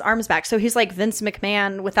always had his arms back. So he's like Vince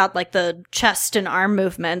McMahon without like the chest and arm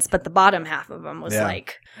movements, but the bottom half of him was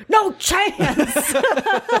like, no chance.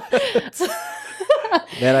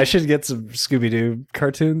 Man, I should get some Scooby-Doo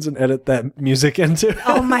cartoons and edit that music into.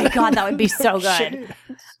 Oh my God, that would be so good.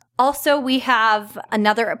 Also, we have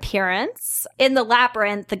another appearance in the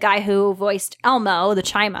Labyrinth. The guy who voiced Elmo, the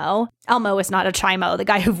Chimo. Elmo is not a Chimo. The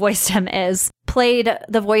guy who voiced him played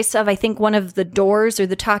the voice of, I think, one of the doors or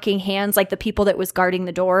the talking hands, like the people that was guarding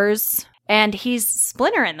the doors. And he's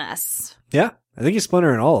Splinter in this. Yeah, I think he's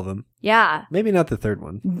Splinter in all of them. Yeah. Maybe not the third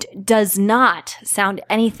one. Does not sound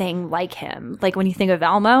anything like him. Like when you think of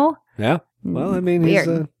Elmo. Yeah. Well, I mean, he's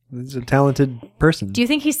a talented person. Do you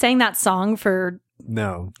think he sang that song for...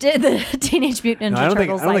 No. The Teenage Mutant Ninja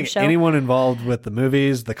Turtles I don't think anyone involved with the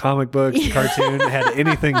movies, the comic books, the cartoon had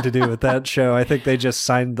anything to do with that show. I think they just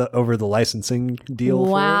signed over the licensing deal.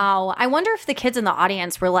 Wow. For it. I wonder if the kids in the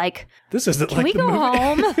audience were like, "This isn't Can like we the go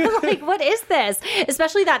movie. home? Like, what is this?"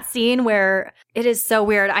 Especially that scene where it is so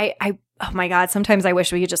weird. Oh my God, sometimes I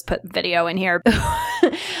wish we could just put video in here.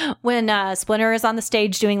 When Splinter is on the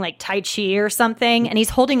stage doing like Tai Chi or something, and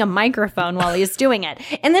he's holding a microphone while he's doing it.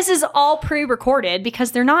 And this is all pre-recorded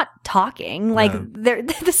because they're not talking. Like,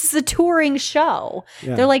 this is a touring show.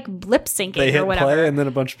 Yeah. They're like lip syncing they hit or whatever. Play, and then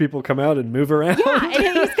a bunch of people come out and move around. Yeah,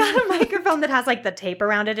 and he's got a microphone that has like the tape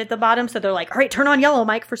around it at the bottom. So they're like, all right, turn on yellow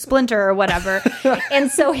mic for Splinter or whatever.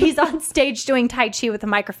 And so he's on stage doing Tai Chi with a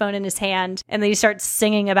microphone in his hand. And then he starts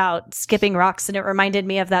singing about skipping rocks. And it reminded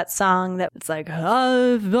me of that song that it's like,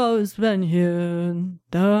 I've always been here.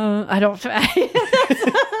 I don't...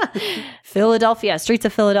 Philadelphia, Streets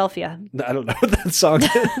of Philadelphia. I don't know what that song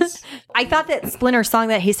is. I thought that Splinter's song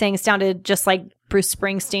that he sang sounded just like Bruce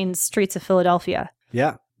Springsteen's Streets of Philadelphia.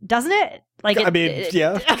 Yeah. Doesn't it? Like,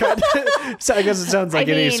 yeah. So I guess it sounds like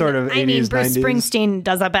any sort of 80s, Bruce 90s. Springsteen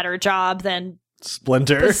does a better job than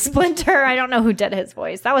Splinter. Splinter. I don't know who did his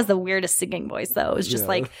voice. That was the weirdest singing voice, though. It was just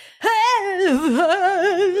like...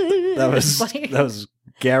 That was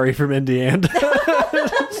Gary from Indiana.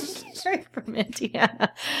 Gary from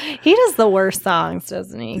Indiana. He does the worst songs,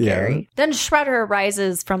 doesn't he, Gary? Then Shredder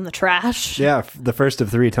rises from the trash. Yeah, the first of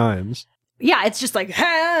 3 times. Yeah, it's just like,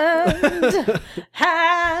 hand,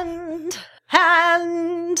 hand,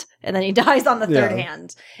 hand. And then he dies on the third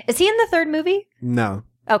hand. Is he in the third movie? No.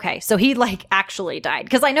 Okay, so he like actually died.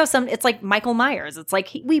 Because I know it's like Michael Myers. It's like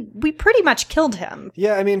we pretty much killed him.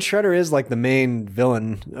 Yeah, I mean, Shredder is like the main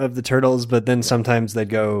villain of the Turtles, but then sometimes they'd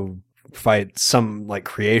go fight some like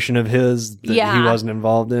creation of his that he wasn't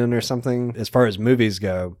involved in or something. As far as movies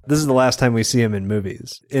go, this is the last time we see him in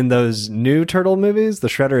movies. In those new Turtle movies, the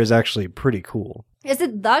Shredder is actually pretty cool. Is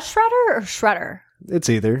it the Shredder or Shredder? It's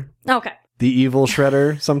either. Okay. The evil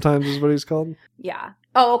Shredder sometimes is what he's called. Yeah.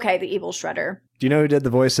 Oh, okay, the evil Shredder. Do you know who did the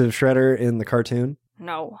voice of Shredder in the cartoon?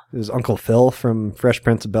 No. It was Uncle Phil from Fresh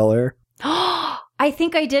Prince of Bel-Air. I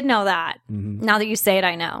think I did know that. Mm-hmm. Now that you say it,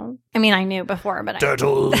 I know. I mean, I knew before, but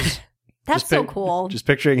Turtles! That's so cool. Just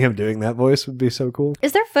picturing him doing that voice would be so cool.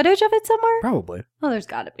 Is there footage of it somewhere? Probably. Oh, there's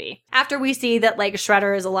got to be. After we see that, like,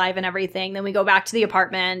 Shredder is alive and everything, then we go back to the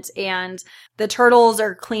apartment, and the Turtles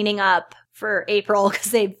are cleaning up for April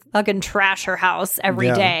because they fucking trash her house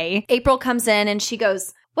every day. April comes in, and she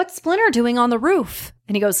goes, "What's Splinter doing on the roof?"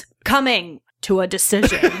 And he goes, "Coming to a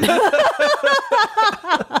decision."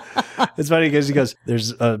 It's funny because he goes,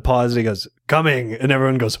 there's a pause, and he goes, "Coming," and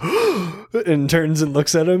everyone goes, and turns and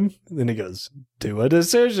looks at him. And then he goes, "To a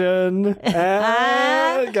decision."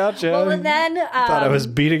 Gotcha. Well, and then... thought I was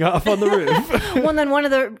beating off on the roof. Well, then one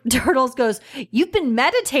of the turtles goes, "You've been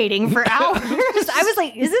meditating for hours." I was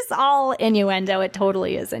like, is this all innuendo? It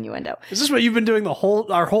totally is innuendo. Is this what you've been doing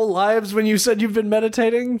our whole lives when you said you've been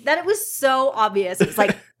meditating? That it was so obvious. It's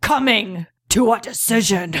like, coming to a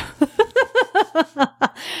decision.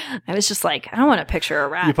 I I was just like, I don't want to picture a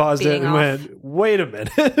rat. You paused it being and off. went, wait a minute.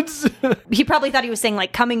 He probably thought he was saying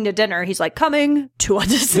like coming to dinner. He's like coming to a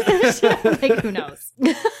decision. Like, who knows?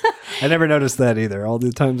 I never noticed that either. All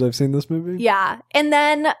the times I've seen this movie. Yeah. And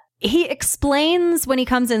then he explains when he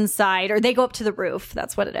comes inside, or they go up to the roof.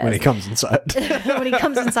 That's what it is. When he comes inside. When he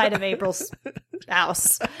comes inside of April's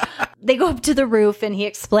house. They go up to the roof and he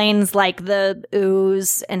explains like the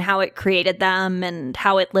ooze and how it created them and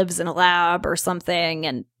how it lives in a lab or something.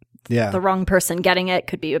 And Yeah. the wrong person getting it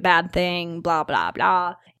could be a bad thing, blah, blah,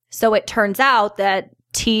 blah. So it turns out that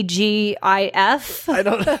TGIF. I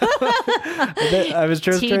don't know. I was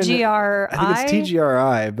just trying to. TGRI. I think it's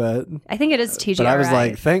TGRI, but I think it is TGRI. But I was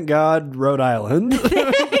like, thank God, Rhode Island.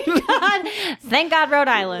 Thank God, Rhode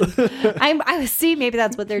Island. I see. Maybe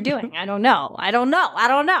that's what they're doing. I don't know.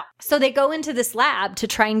 So they go into this lab to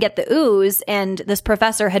try and get the ooze, and this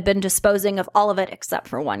professor had been disposing of all of it except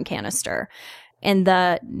for one canister. And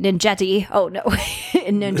the ninjetti,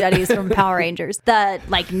 ninjettis from Power Rangers. The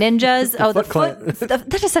like ninjas. The foot.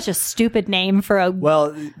 That is such a stupid name for a.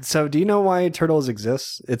 Well, so do you know why Turtles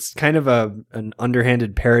exists? It's kind of an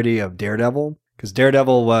underhanded parody of Daredevil. Because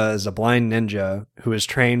Daredevil was a blind ninja who was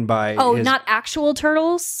trained by. Not actual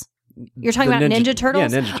turtles? You're talking about Ninja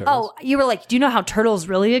Turtles? Yeah, Ninja Turtles. Oh, you were like, do you know how turtles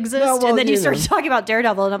really exist? No, well, and then you started talking about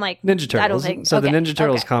Daredevil, and I'm like, Ninja Turtles. I don't think so. The Ninja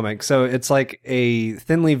Turtles comic. So it's like a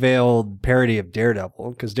thinly veiled parody of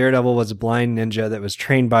Daredevil, because Daredevil was a blind ninja that was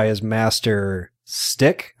trained by his master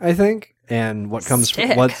Stick, I think. And what comes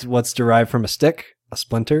from what's derived from a stick? A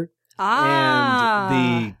splinter. And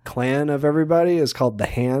the clan of everybody is called the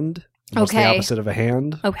Hand. What's the opposite of a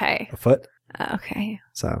hand? Okay. A foot. Okay.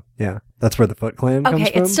 So, yeah, that's where the Foot Clan comes from.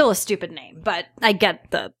 Okay, it's still a stupid name, but I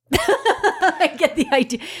get the I get the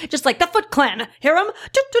idea. Just like the Foot Clan. Hear them?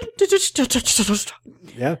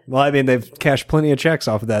 Yeah. Well, I mean, they've cashed plenty of checks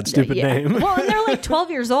off of that stupid name. Well, and they're like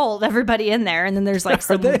 12 years old, everybody in there, and then there's like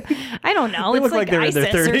some, I don't know, They it's look like they're in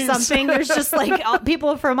ISIS their or 30s. something. There's just like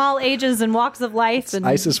people from all ages and walks of life. And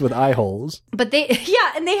ISIS with eye holes. But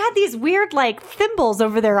and they had these weird like thimbles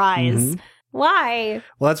over their eyes. Mm-hmm. Why?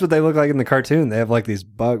 Well, that's what they look like in the cartoon. They have like these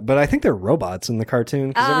bugs, but I think they're robots in the cartoon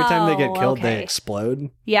because every time they get killed, they explode.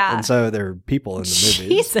 Yeah. And so they're people in the movie.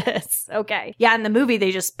 Jesus. Okay. Yeah, in the movie,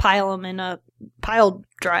 they just pile them in a pile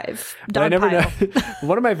drive. Dog pile.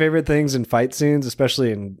 One of my favorite things in fight scenes,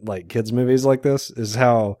 especially in like kids' movies like this, is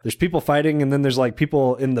how there's people fighting and then there's like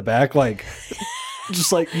people in the back, like...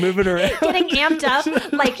 just like moving around, getting amped up,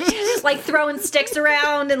 like just like throwing sticks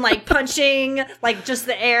around and like punching, like just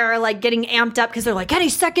the air, like getting amped up because they're like, any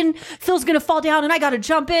second Phil's gonna fall down and I gotta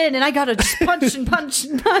jump in and I gotta just punch and punch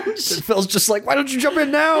and punch. And Phil's just like, why don't you jump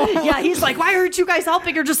in now? Yeah, he's like, why aren't you guys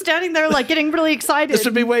helping? You're just standing there like getting really excited. This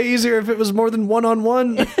would be way easier if it was more than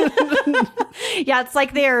one-on-one. Yeah, it's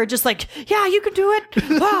like they're just like, yeah, you can do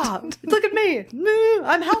it. Wow, look at me.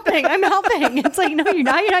 I'm helping. It's like, no, you're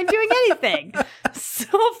not. You're not doing anything. So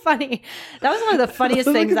funny. That was one of the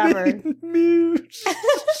funniest things ever. Muse.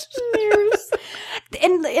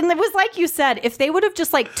 And it was like you said, if they would have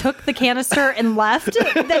just like took the canister and left,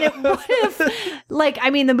 then it would have like, I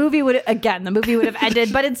mean, the movie would have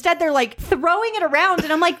ended, but instead they're like throwing it around.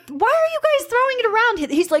 And I'm like, why are you guys throwing it around?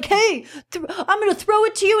 He's like, hey, I'm going to throw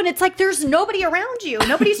it to you. And it's like, there's nobody around you.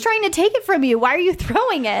 Nobody's trying to take it from you. Why are you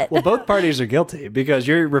throwing it? Well, both parties are guilty because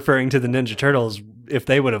you're referring to the Ninja Turtles if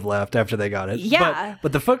they would have left after they got it. Yeah.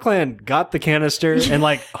 But the Foot Clan got the canister and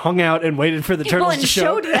like hung out and waited for the turtles to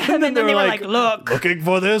show showed them, and then they were like, look. Looking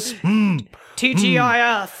for this? TGIF,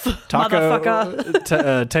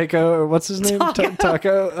 motherfucker. Taco, or what's his name?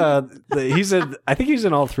 Taco. I think he's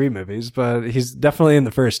in all three movies, but he's definitely in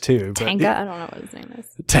the first two. Tanka? I don't know what his name is.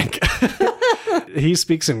 Tanka. He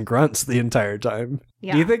speaks in grunts the entire time.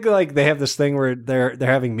 Yeah. Do you think like they have this thing where they're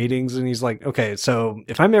having meetings and he's like, okay, so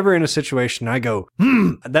if I'm ever in a situation, I go,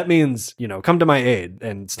 that means, come to my aid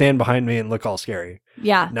and stand behind me and look all scary.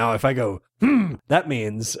 Yeah. Now, if I go, that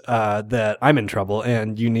means that I'm in trouble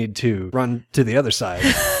and you need to run to the other side.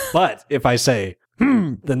 But if I say,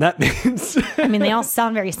 then that means... I mean, they all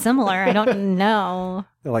sound very similar. I don't know.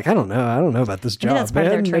 They're like, I don't know about this job, that's part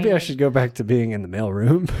of their man. Maybe I should go back to being in the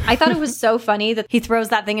mailroom. I thought it was so funny that he throws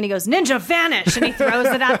that thing and he goes, ninja vanish, and he throws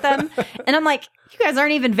it at them. And I'm like, you guys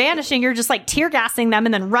aren't even vanishing. You're just like tear gassing them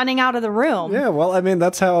and then running out of the room. Yeah, well, I mean,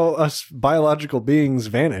 that's how us biological beings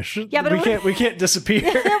vanish. Yeah, but we can't disappear.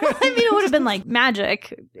 Well, I mean, it would have been like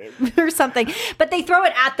magic or something. But they throw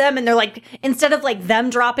it at them and they're like, instead of like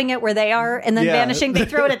them dropping it where they are and then vanishing, they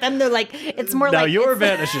throw it at them. They're like, it's more now like... you're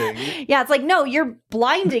vanishing. Yeah, it's like, no, you're blocking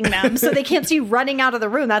blinding them so they can't see you running out of the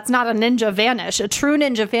room. That's not a ninja vanish. A true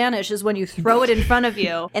ninja vanish is when you throw it in front of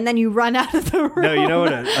you and then you run out of the room. No, you know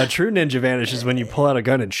what? A true ninja vanish is when you pull out a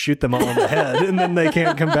gun and shoot them all in the head, and then they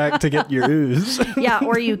can't come back to get your ooze. Yeah,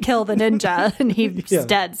 or you kill the ninja and he's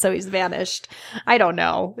dead, so he's vanished. I don't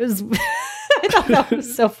know. I thought that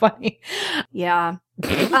was so funny. Yeah.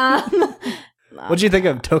 What'd you think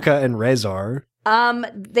of Toka and Rezar?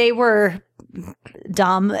 They were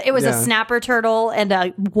dumb. It was a snapper turtle and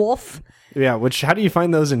a wolf. Yeah, how do you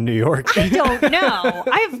find those in New York? I don't know.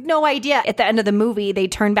 I have no idea. At the end of the movie, they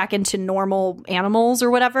turn back into normal animals or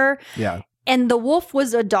whatever. Yeah. And the wolf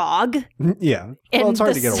was a dog. Yeah. Well, it's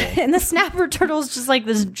hard to get a wolf. And the snapper turtle's just like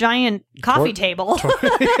this giant coffee table.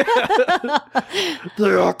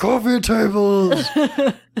 They are coffee tables.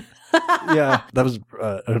 Yeah, that was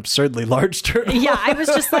an absurdly large turtle. Yeah, I was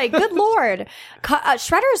just like, good Lord.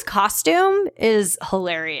 Shredder's costume is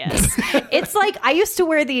hilarious. It's like, I used to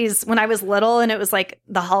wear these when I was little, and it was like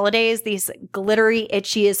the holidays, these glittery,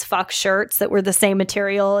 itchy as fuck shirts that were the same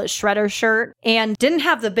material as Shredder's shirt, and didn't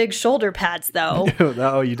have the big shoulder pads, though.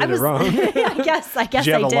 Oh, you did it wrong. I guess I did. Did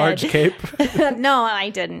you have a large cape? No, I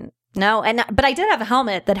didn't. No, but I did have a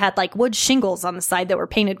helmet that had like wood shingles on the side that were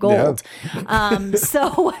painted gold. Yeah.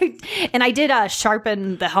 And I did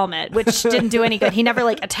sharpen the helmet, which didn't do any good. He never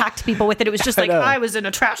like attacked people with it. It was just like, I was in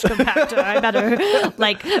a trash compactor. I better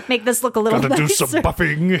like make this look a little nicer. Gotta do some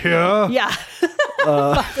buffing here. Yeah.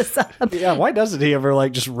 Buff this up. Yeah, why doesn't he ever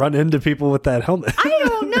like just run into people with that helmet? I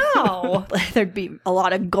don't know. There'd be a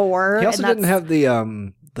lot of gore. He also didn't have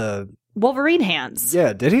the Wolverine hands.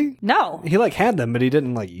 Yeah, did he? No. He like had them, but he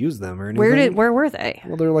didn't like use them or anything. Where were they?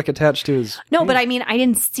 Well, they're like attached to his No, but I mean, I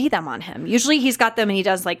didn't see them on him. Usually he's got them and he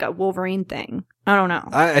does like a Wolverine thing. I don't know.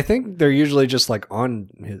 I think they're usually just like on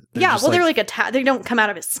his... They're like they don't come out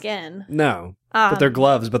of his skin. No. But they're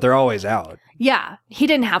gloves, but they're always out. Yeah. He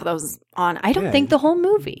didn't have those on. I don't think the whole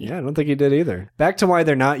movie. Yeah, I don't think he did either. Back to why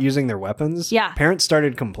they're not using their weapons. Yeah. Parents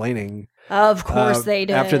started complaining. Of course they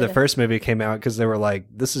did. After the first movie came out, because they were like,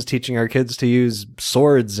 this is teaching our kids to use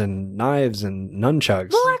swords and knives and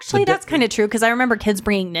nunchucks. Well, actually, that's kind of true, because I remember kids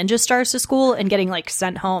bringing ninja stars to school and getting like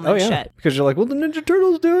sent home and shit. Because you're like, well, the Ninja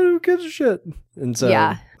Turtles do it, who gives a shit? And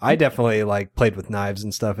so I definitely like played with knives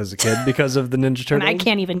and stuff as a kid because of the Ninja Turtles. And I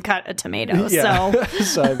can't even cut a tomato, so.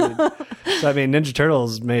 so I mean, Ninja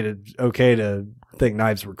Turtles made it okay to think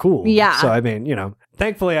knives were cool. Yeah. So I mean,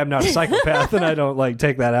 thankfully I'm not a psychopath and I don't like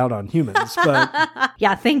take that out on humans. But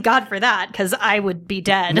yeah, thank God for that, because I would be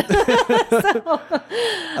dead.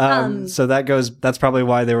 So that's probably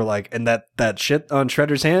why they were like, and that shit on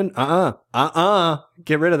Shredder's hand,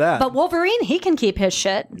 get rid of that. But Wolverine, he can keep his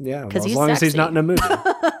shit. Yeah, as long as he's not in a movie.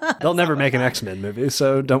 They'll never make an X-Men movie,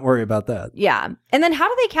 so don't worry about that. Yeah. And then how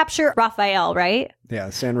do they capture Raphael, right? Yeah,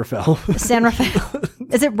 San Rafael. San Rafael.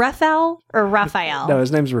 Is it Raphael or Raphael? No,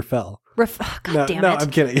 his name's Rafael. God damn it. No,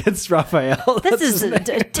 I'm kidding. It's Raphael. This is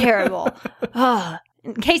terrible.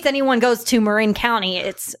 In case anyone goes to Marin County,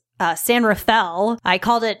 it's San Rafael. I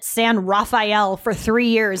called it San Rafael for 3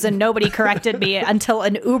 years and nobody corrected me until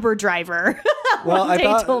an Uber driver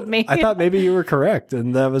told me. I thought maybe you were correct,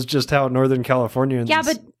 and that was just how Northern Californians... Yeah,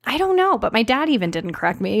 but I don't know. But my dad even didn't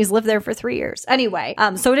correct me. He's lived there for 3 years. Anyway,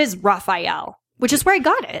 so it is Raphael, which is where I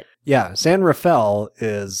got it. Yeah, San Rafael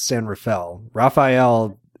is San Rafael.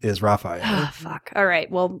 Raphael is Raphael. Oh, fuck. All right.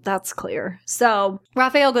 Well, that's clear. So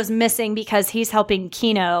Raphael goes missing because he's helping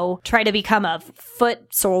Keno try to become a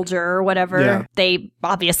foot soldier or whatever. Yeah. They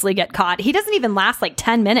obviously get caught. He doesn't even last like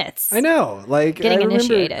 10 minutes. I know. Like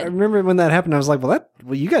initiated. I remember when that happened, I was like, well,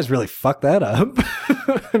 you guys really fucked that up.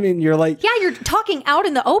 I mean, you're like... Yeah, you're talking out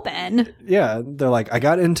in the open. Yeah. They're like, I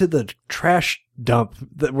got into the trash dump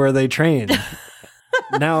where they train.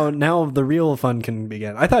 Now the real fun can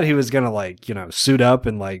begin. I thought he was gonna suit up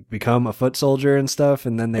and like become a foot soldier and stuff,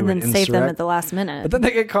 and then they would save them at the last minute. But then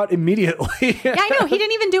they get caught immediately. Yeah, I know. He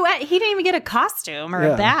didn't even get a costume or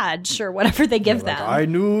a badge or whatever they give them. I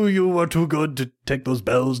knew you were too good to take those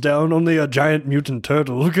bells down. Only a giant mutant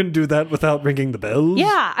turtle who can do that without ringing the bells.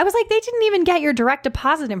 Yeah, I was like, they didn't even get your direct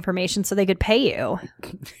deposit information so they could pay you.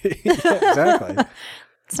 Yeah, exactly.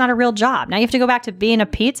 It's not a real job. Now you have to go back to being a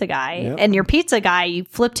pizza guy. Yep. And your pizza guy, you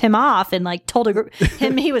flipped him off and like told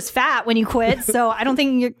him he was fat when you quit. So I don't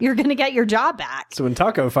think you're going to get your job back. So when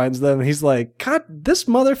Taco finds them, he's like, God, this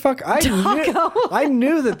motherfucker. I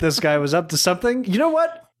knew that this guy was up to something. You know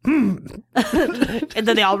what? And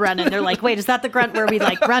then they all run in. They're like, wait, is that the grunt where we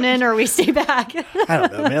like run in or we stay back? I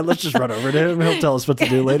don't know, man. Let's just run over to him. He'll tell us what to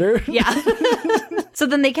do later. Yeah. So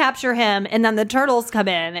then they capture him and then the turtles come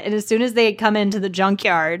in. And as soon as they come into the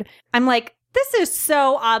junkyard, I'm like, this is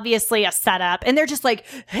so obviously a setup. And they're just like,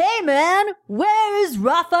 hey, man, where is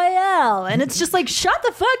Raphael? And it's just like, shut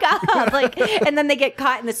the fuck up. Like, and then they get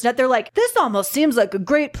caught in this net. They're like, this almost seems like a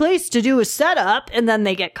great place to do a setup. And then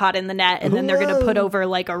they get caught in the net. And then they're going to put over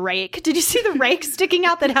like a rake. Did you see the rake sticking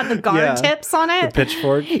out that had the guard tips on it? The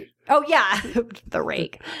pitchfork. Oh, yeah. The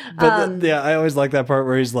rake. But I always like that part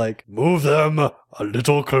where he's like, move them a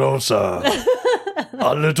little closer.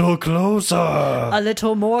 A little closer. A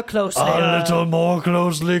little more closely. A little more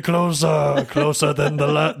closely closer. Closer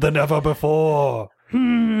than ever before.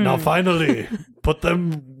 Now finally, put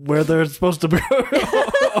them where they're supposed to be.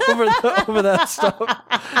 over that stuff.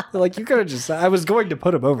 Like, you could have just... I was going to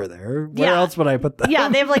put them over there. Where else would I put them? Yeah,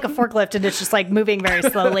 they have like a forklift and it's just like moving very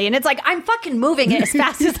slowly. And it's like, I'm fucking moving it as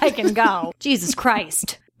fast as I can go. Jesus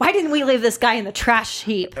Christ. Why didn't we leave this guy in the trash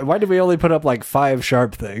heap? Why did we only put up like 5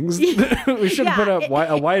 sharp things? We should have put up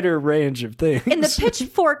a wider range of things. And the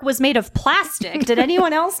pitchfork was made of plastic. Did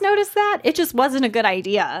anyone else notice that? It just wasn't a good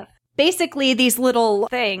idea. Basically, these little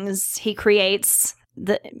things he creates,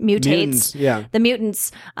 the mutants, the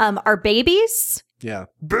mutants are babies. Yeah.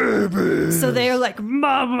 Babies. So they're like,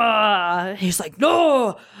 mama. He's like,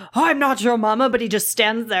 no, I'm not your mama. But he just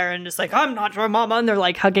stands there and is like, I'm not your mama. And they're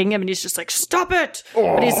like hugging him. And he's just like, stop it.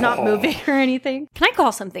 Oh. But he's not moving or anything. Can I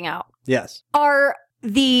call something out? Yes. Are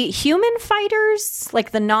the human fighters,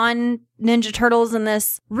 like the non-Ninja Turtles in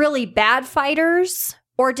this, really bad fighters?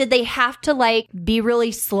 Or did they have to like be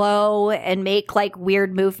really slow and make like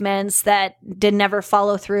weird movements that didn't ever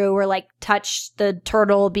follow through or like touch the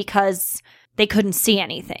turtle because they couldn't see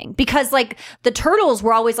anything? Because like the turtles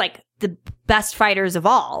were always like the best fighters of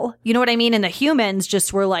all. You know what I mean? And the humans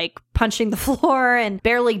just were like punching the floor and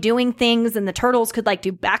barely doing things. And the turtles could like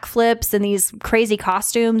do backflips in these crazy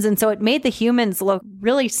costumes. And so it made the humans look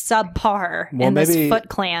really subpar in this Foot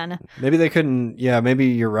Clan. Maybe they couldn't. Yeah, maybe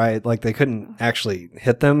you're right. Like they couldn't actually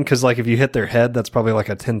hit them. Because like if you hit their head, that's probably like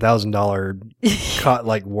a $10,000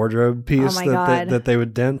 like wardrobe piece that they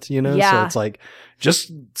would dent, you know? Yeah. So it's like,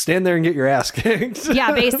 just stand there and get your ass kicked.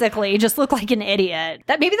 Yeah, basically. Just look like an idiot.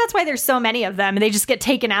 Maybe that's why there's so many of them. And they just get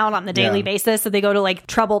taken out on the daily basis. So they go to like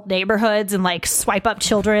troubled neighborhoods and like swipe up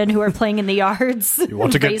children who are playing in the yards. You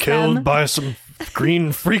want to get killed by some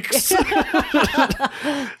green freaks?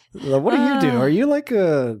 What do you do? Are you like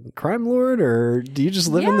a crime lord or do you just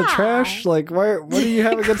live in the trash? Like, what do you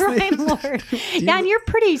have against crime lord? Yeah, and you're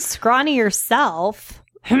pretty scrawny yourself.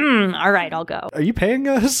 All right, I'll go. Are you paying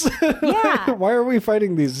us? Yeah. Why are we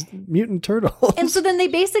fighting these mutant turtles? And so then they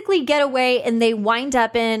basically get away and they wind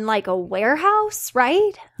up in like a warehouse,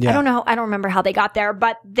 right? Yeah. I don't know. I don't remember how they got there,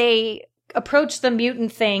 but they approach the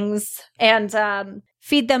mutant things and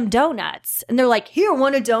feed them donuts. And they're like, here,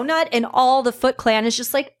 want a donut? And all the Foot Clan is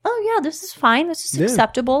just like, oh, yeah, this is fine. This is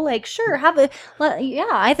acceptable. Like, sure,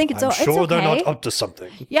 I think it's okay. I'm sure they're not up to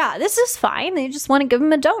something. Yeah, this is fine. They just want to give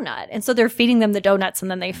them a donut. And so they're feeding them the donuts and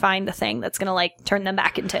then they find the thing that's going to like turn them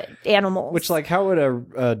back into animals. Which like, how would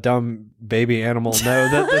a dumb baby animal know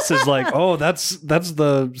that this is like, oh, that's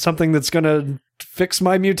the something that's going to fix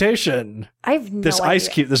my mutation? I've no this idea. Ice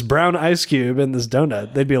cube, this brown ice cube in this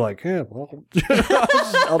donut. They'd be like, yeah, well,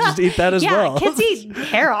 I'll just eat that as well. Yeah, kids eat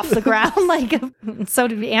hair off the ground, like so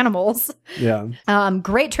do animals. Yeah.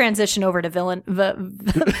 Great transition over to villain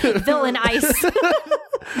ice,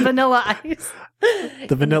 vanilla ice.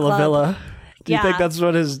 The vanilla villa. Do you think that's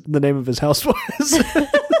what the name of his house was?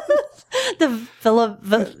 The vanilla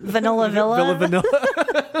villa. Villa vanilla.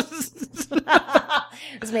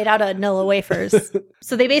 It's made out of vanilla wafers.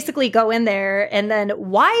 So they basically go in there, and then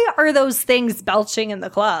why are those things belching in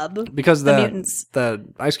the club? Because the mutants, the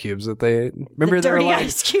ice cubes that they remember, the dirty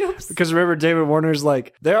ice cubes. Because remember, David Warner's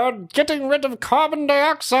like, they are getting rid of carbon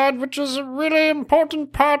dioxide, which is a really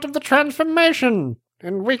important part of the transformation.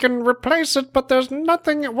 And we can replace it, but there's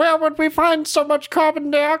nothing. Where would we find so much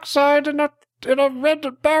carbon dioxide in a red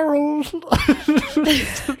barrel?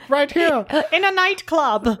 Right here. In a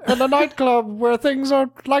nightclub. In a nightclub where things are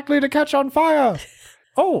likely to catch on fire.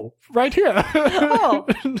 Oh, right here. Oh,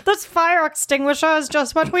 this fire extinguisher is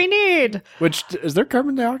just what we need. Which, is there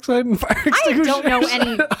carbon dioxide in fire extinguishers? I don't know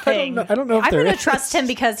anything. I don't know if I'm there going to trust him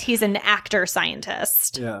because he's an actor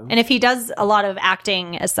scientist. Yeah. And if he does a lot of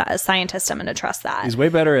acting as a scientist, I'm going to trust that. He's way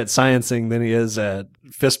better at sciencing than he is at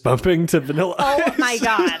fist bumping to Vanilla Ice. Oh my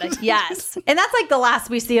God. Yes. And that's like the last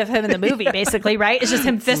we see of him in the movie, basically, right? It's just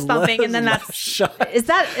him fist bumping and then that's... Shot. Is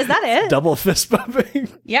that it? Double fist bumping.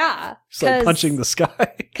 Yeah. It's like punching the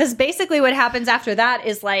sky. Because basically what happens after that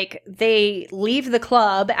is like they leave the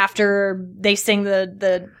club after they sing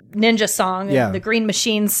the ninja song, the Green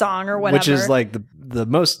Machine song or whatever. Which is like the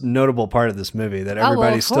most notable part of this movie that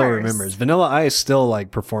everybody of still course. remembers. Vanilla Ice still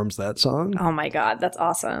like performs that song. Oh my God, that's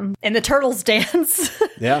awesome. And the turtles dance.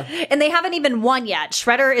 Yeah. And they haven't even won yet.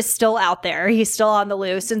 Shredder is still out there. He's still on the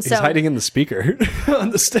loose. And He's hiding in the speaker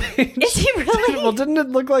on the stage. Is he really? Well, didn't it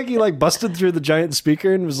look like he like busted through the giant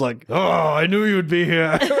speaker and was like, "Oh, I knew you'd be here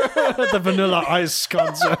at the Vanilla Ice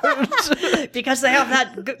concert." Because they have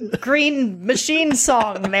that green machine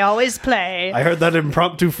song they always play. I heard that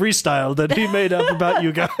impromptu freestyle that he made up about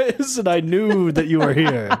you guys, and I knew that you were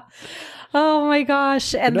here. Oh my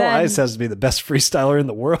gosh. And Vanilla then Ice has to be the best freestyler in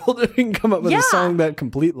the world if he can come up with a song that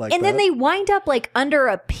complete like and that. then they wind up like under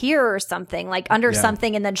a pier or something, like under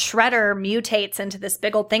something, and then Shredder mutates into this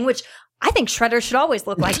big old thing, which I think Shredder should always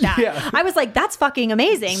look like that. Yeah. I was like, that's fucking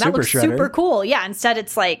amazing. That looks Shredder. super cool. Yeah. Instead,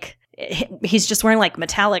 it's like he's just wearing like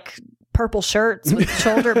metallic purple shirts with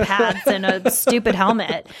shoulder pads and a stupid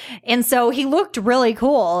helmet. And so he looked really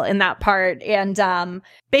cool in that part and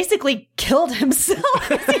basically killed himself.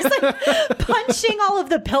 He's like punching all of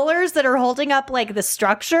the pillars that are holding up like the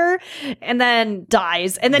structure and then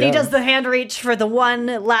dies. And then he does the hand reach for the one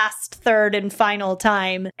last, third, and final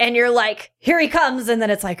time. And you're like, here he comes. And then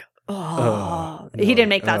it's like, he didn't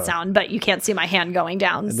make that sound, but you can't see my hand going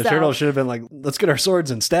down. And the turtle should have been like, let's get our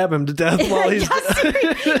swords and stab him to death while he's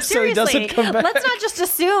so he doesn't come back. Let's not just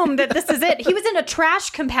assume that this is it. He was in a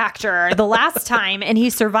trash compactor the last time and he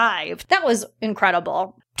survived. That was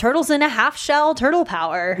incredible. Turtles in a half shell, turtle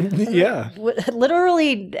power. Yeah.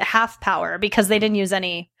 Literally half power because they didn't use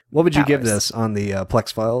any. What would you give powers. this on the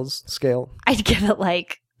Plex Files scale? I'd give it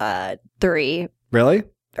like a 3 Really?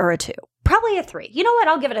 or a 2. Probably a 3. You know what?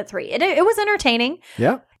 I'll give it a 3. It was entertaining.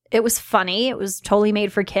 Yeah. It was funny. It was totally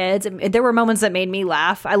made for kids. And there were moments that made me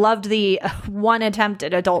laugh. I loved the one attempt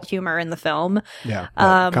at adult humor in the film. Yeah.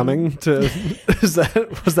 Coming to was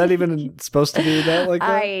that even supposed to be that like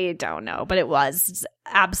that? I don't know, but it was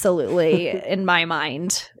absolutely in my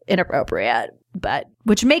mind inappropriate, but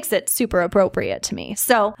which makes it super appropriate to me.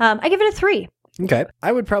 So I give it a 3. Okay.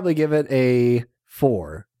 I would probably give it a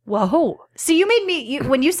 4. Whoa. See, you made me,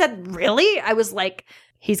 when you said really, I was like,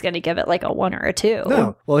 he's going to give it like a 1 or a 2.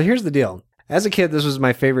 No. Well, here's the deal. As a kid, this was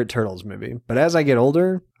my favorite Turtles movie. But as I get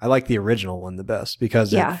older, I like the original one the best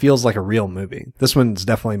because it feels like a real movie. This one's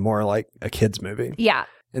definitely more like a kid's movie. Yeah.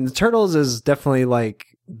 And the Turtles is definitely like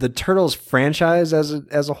the Turtles franchise as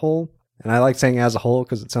a whole. And I like saying as a whole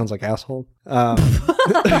because it sounds like asshole.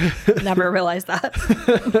 Never realized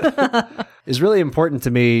that. Is really important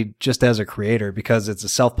to me just as a creator because it's a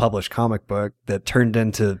self-published comic book that turned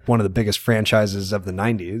into one of the biggest franchises of the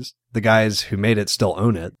 90s. The guys who made it still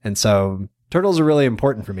own it. And so Turtles are really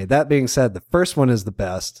important for me. That being said, the first one is the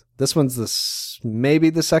best. This one's maybe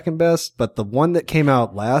the second best, but the one that came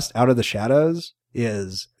out last, Out of the Shadows,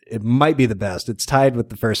 it might be the best. It's tied with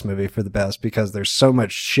the first movie for the best because there's so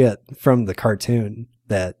much shit from the cartoon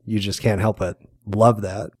that you just can't help but love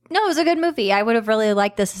that. No, it was a good movie. I would have really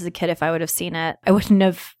liked this as a kid if I would have seen it. I wouldn't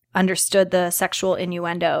have understood the sexual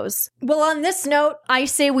innuendos. Well, on this note, I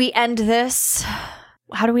say we end this.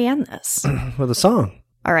 How do we end this? With a song.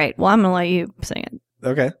 All right. Well, I'm going to let you sing it.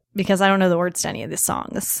 Okay. Because I don't know the words to any of these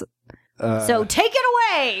songs. So take it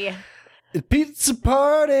away. Pizza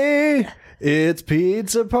party. It's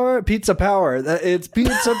pizza power. It's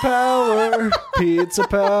pizza power. Pizza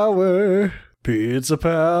power. Pizza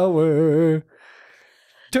power.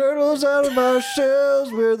 Turtles out of our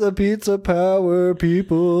shells. We're the pizza power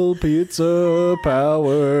people. Pizza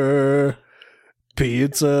power.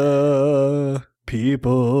 Pizza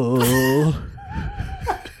people.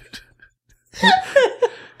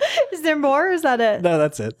 Is there more or is that it? No,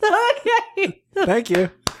 that's it. Okay. Thank you.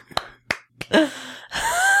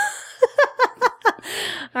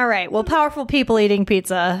 All right. Well, powerful people eating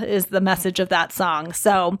pizza is the message of that song.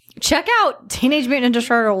 So check out Teenage Mutant Ninja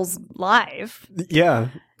Turtles live. Yeah.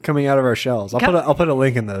 Coming out of our shells. I'll put a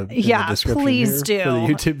link in the description. Please do. For the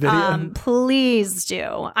YouTube video. Please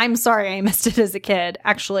do. I'm sorry I missed it as a kid.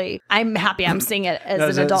 Actually, I'm happy I'm seeing it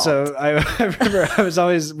as an adult. So I remember I was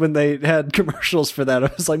always, when they had commercials for that,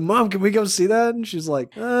 I was like, Mom, can we go see that? And she's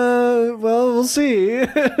like, well, we'll see.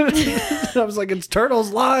 I was like, it's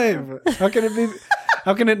Turtles live. How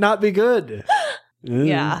can it not be good?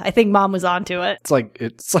 Yeah, I think Mom was onto it. It's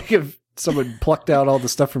like if someone plucked out all the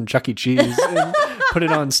stuff from Chuck E. Cheese and put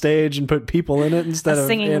it on stage and put people in it instead of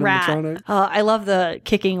singing rat. animatronic. I love the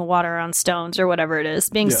kicking water on stones or whatever it is.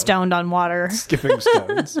 Being stoned on water. Skipping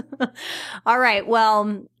stones. All right.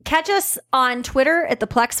 Well, catch us on Twitter at the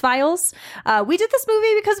Plex Files. We did this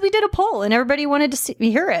movie because we did a poll and everybody wanted to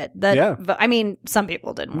hear it. I mean, some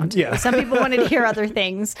people didn't want to. Yeah. Some people wanted to hear other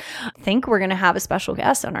things. I think we're going to have a special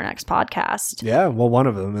guest on our next podcast. Yeah. Well, one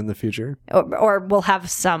of them in the future. Or we'll have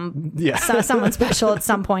someone special at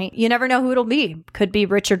some point. You never know who it'll be. Could be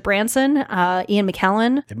Richard Branson, Ian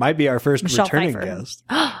McKellen. It might be our first Michelle returning Pfeiffer. guest.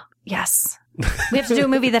 Yes. We have to do a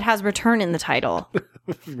movie that has return in the title.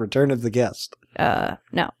 Return of the guest.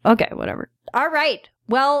 No. Okay, whatever. All right.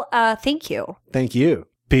 Well, thank you. Thank you.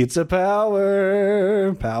 Pizza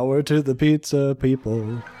power. Power to the pizza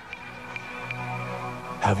people.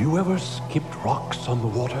 Have you ever skipped rocks on the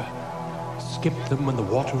water? Skipped them when the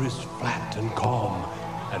water is flat and calm,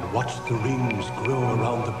 and watched the rings grow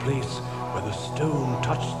around the place where the stone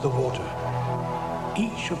touched the water.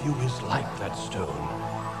 Each of you is like that stone,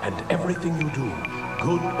 and everything you do,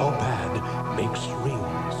 good or bad, makes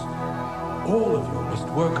rings. All of you must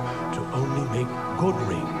work to only make good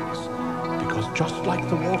rings, because just like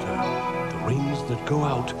the water, the rings that go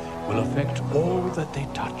out will affect all that they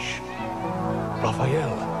touch.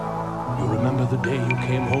 Raphael, you remember the day you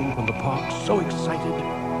came home from the park so excited?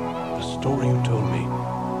 The story you told me.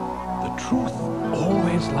 The truth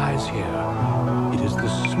always lies here. It is the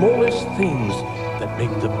smallest things that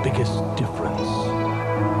make the biggest difference.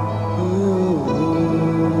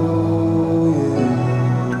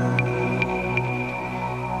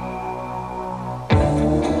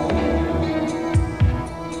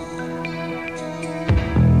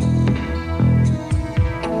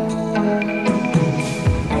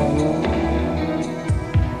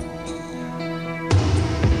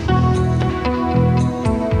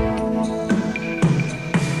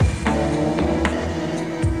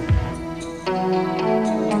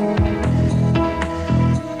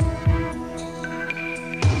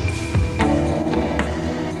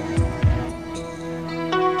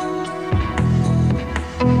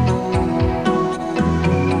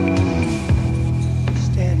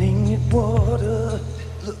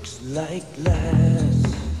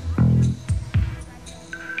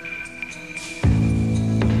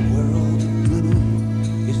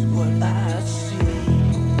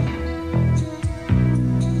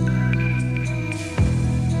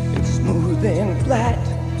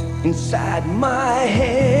 Inside my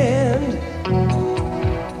hand,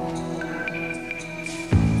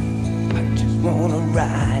 I just wanna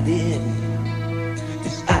ride it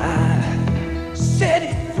as I set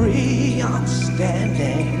it free. I'm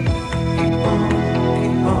standing. Keep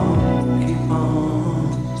on, keep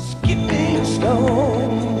on, skipping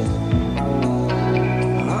stones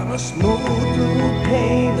on a smooth blue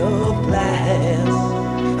pane of glass.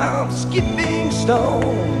 I'm skipping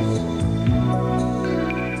stones.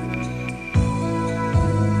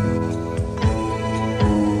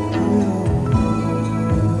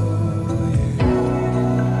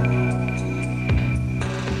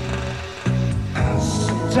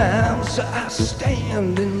 Sometimes I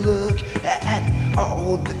stand and look at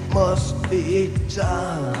all that must be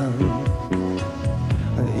done.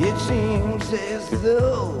 It seems as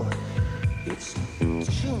though it's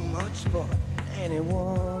too much for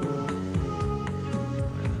anyone.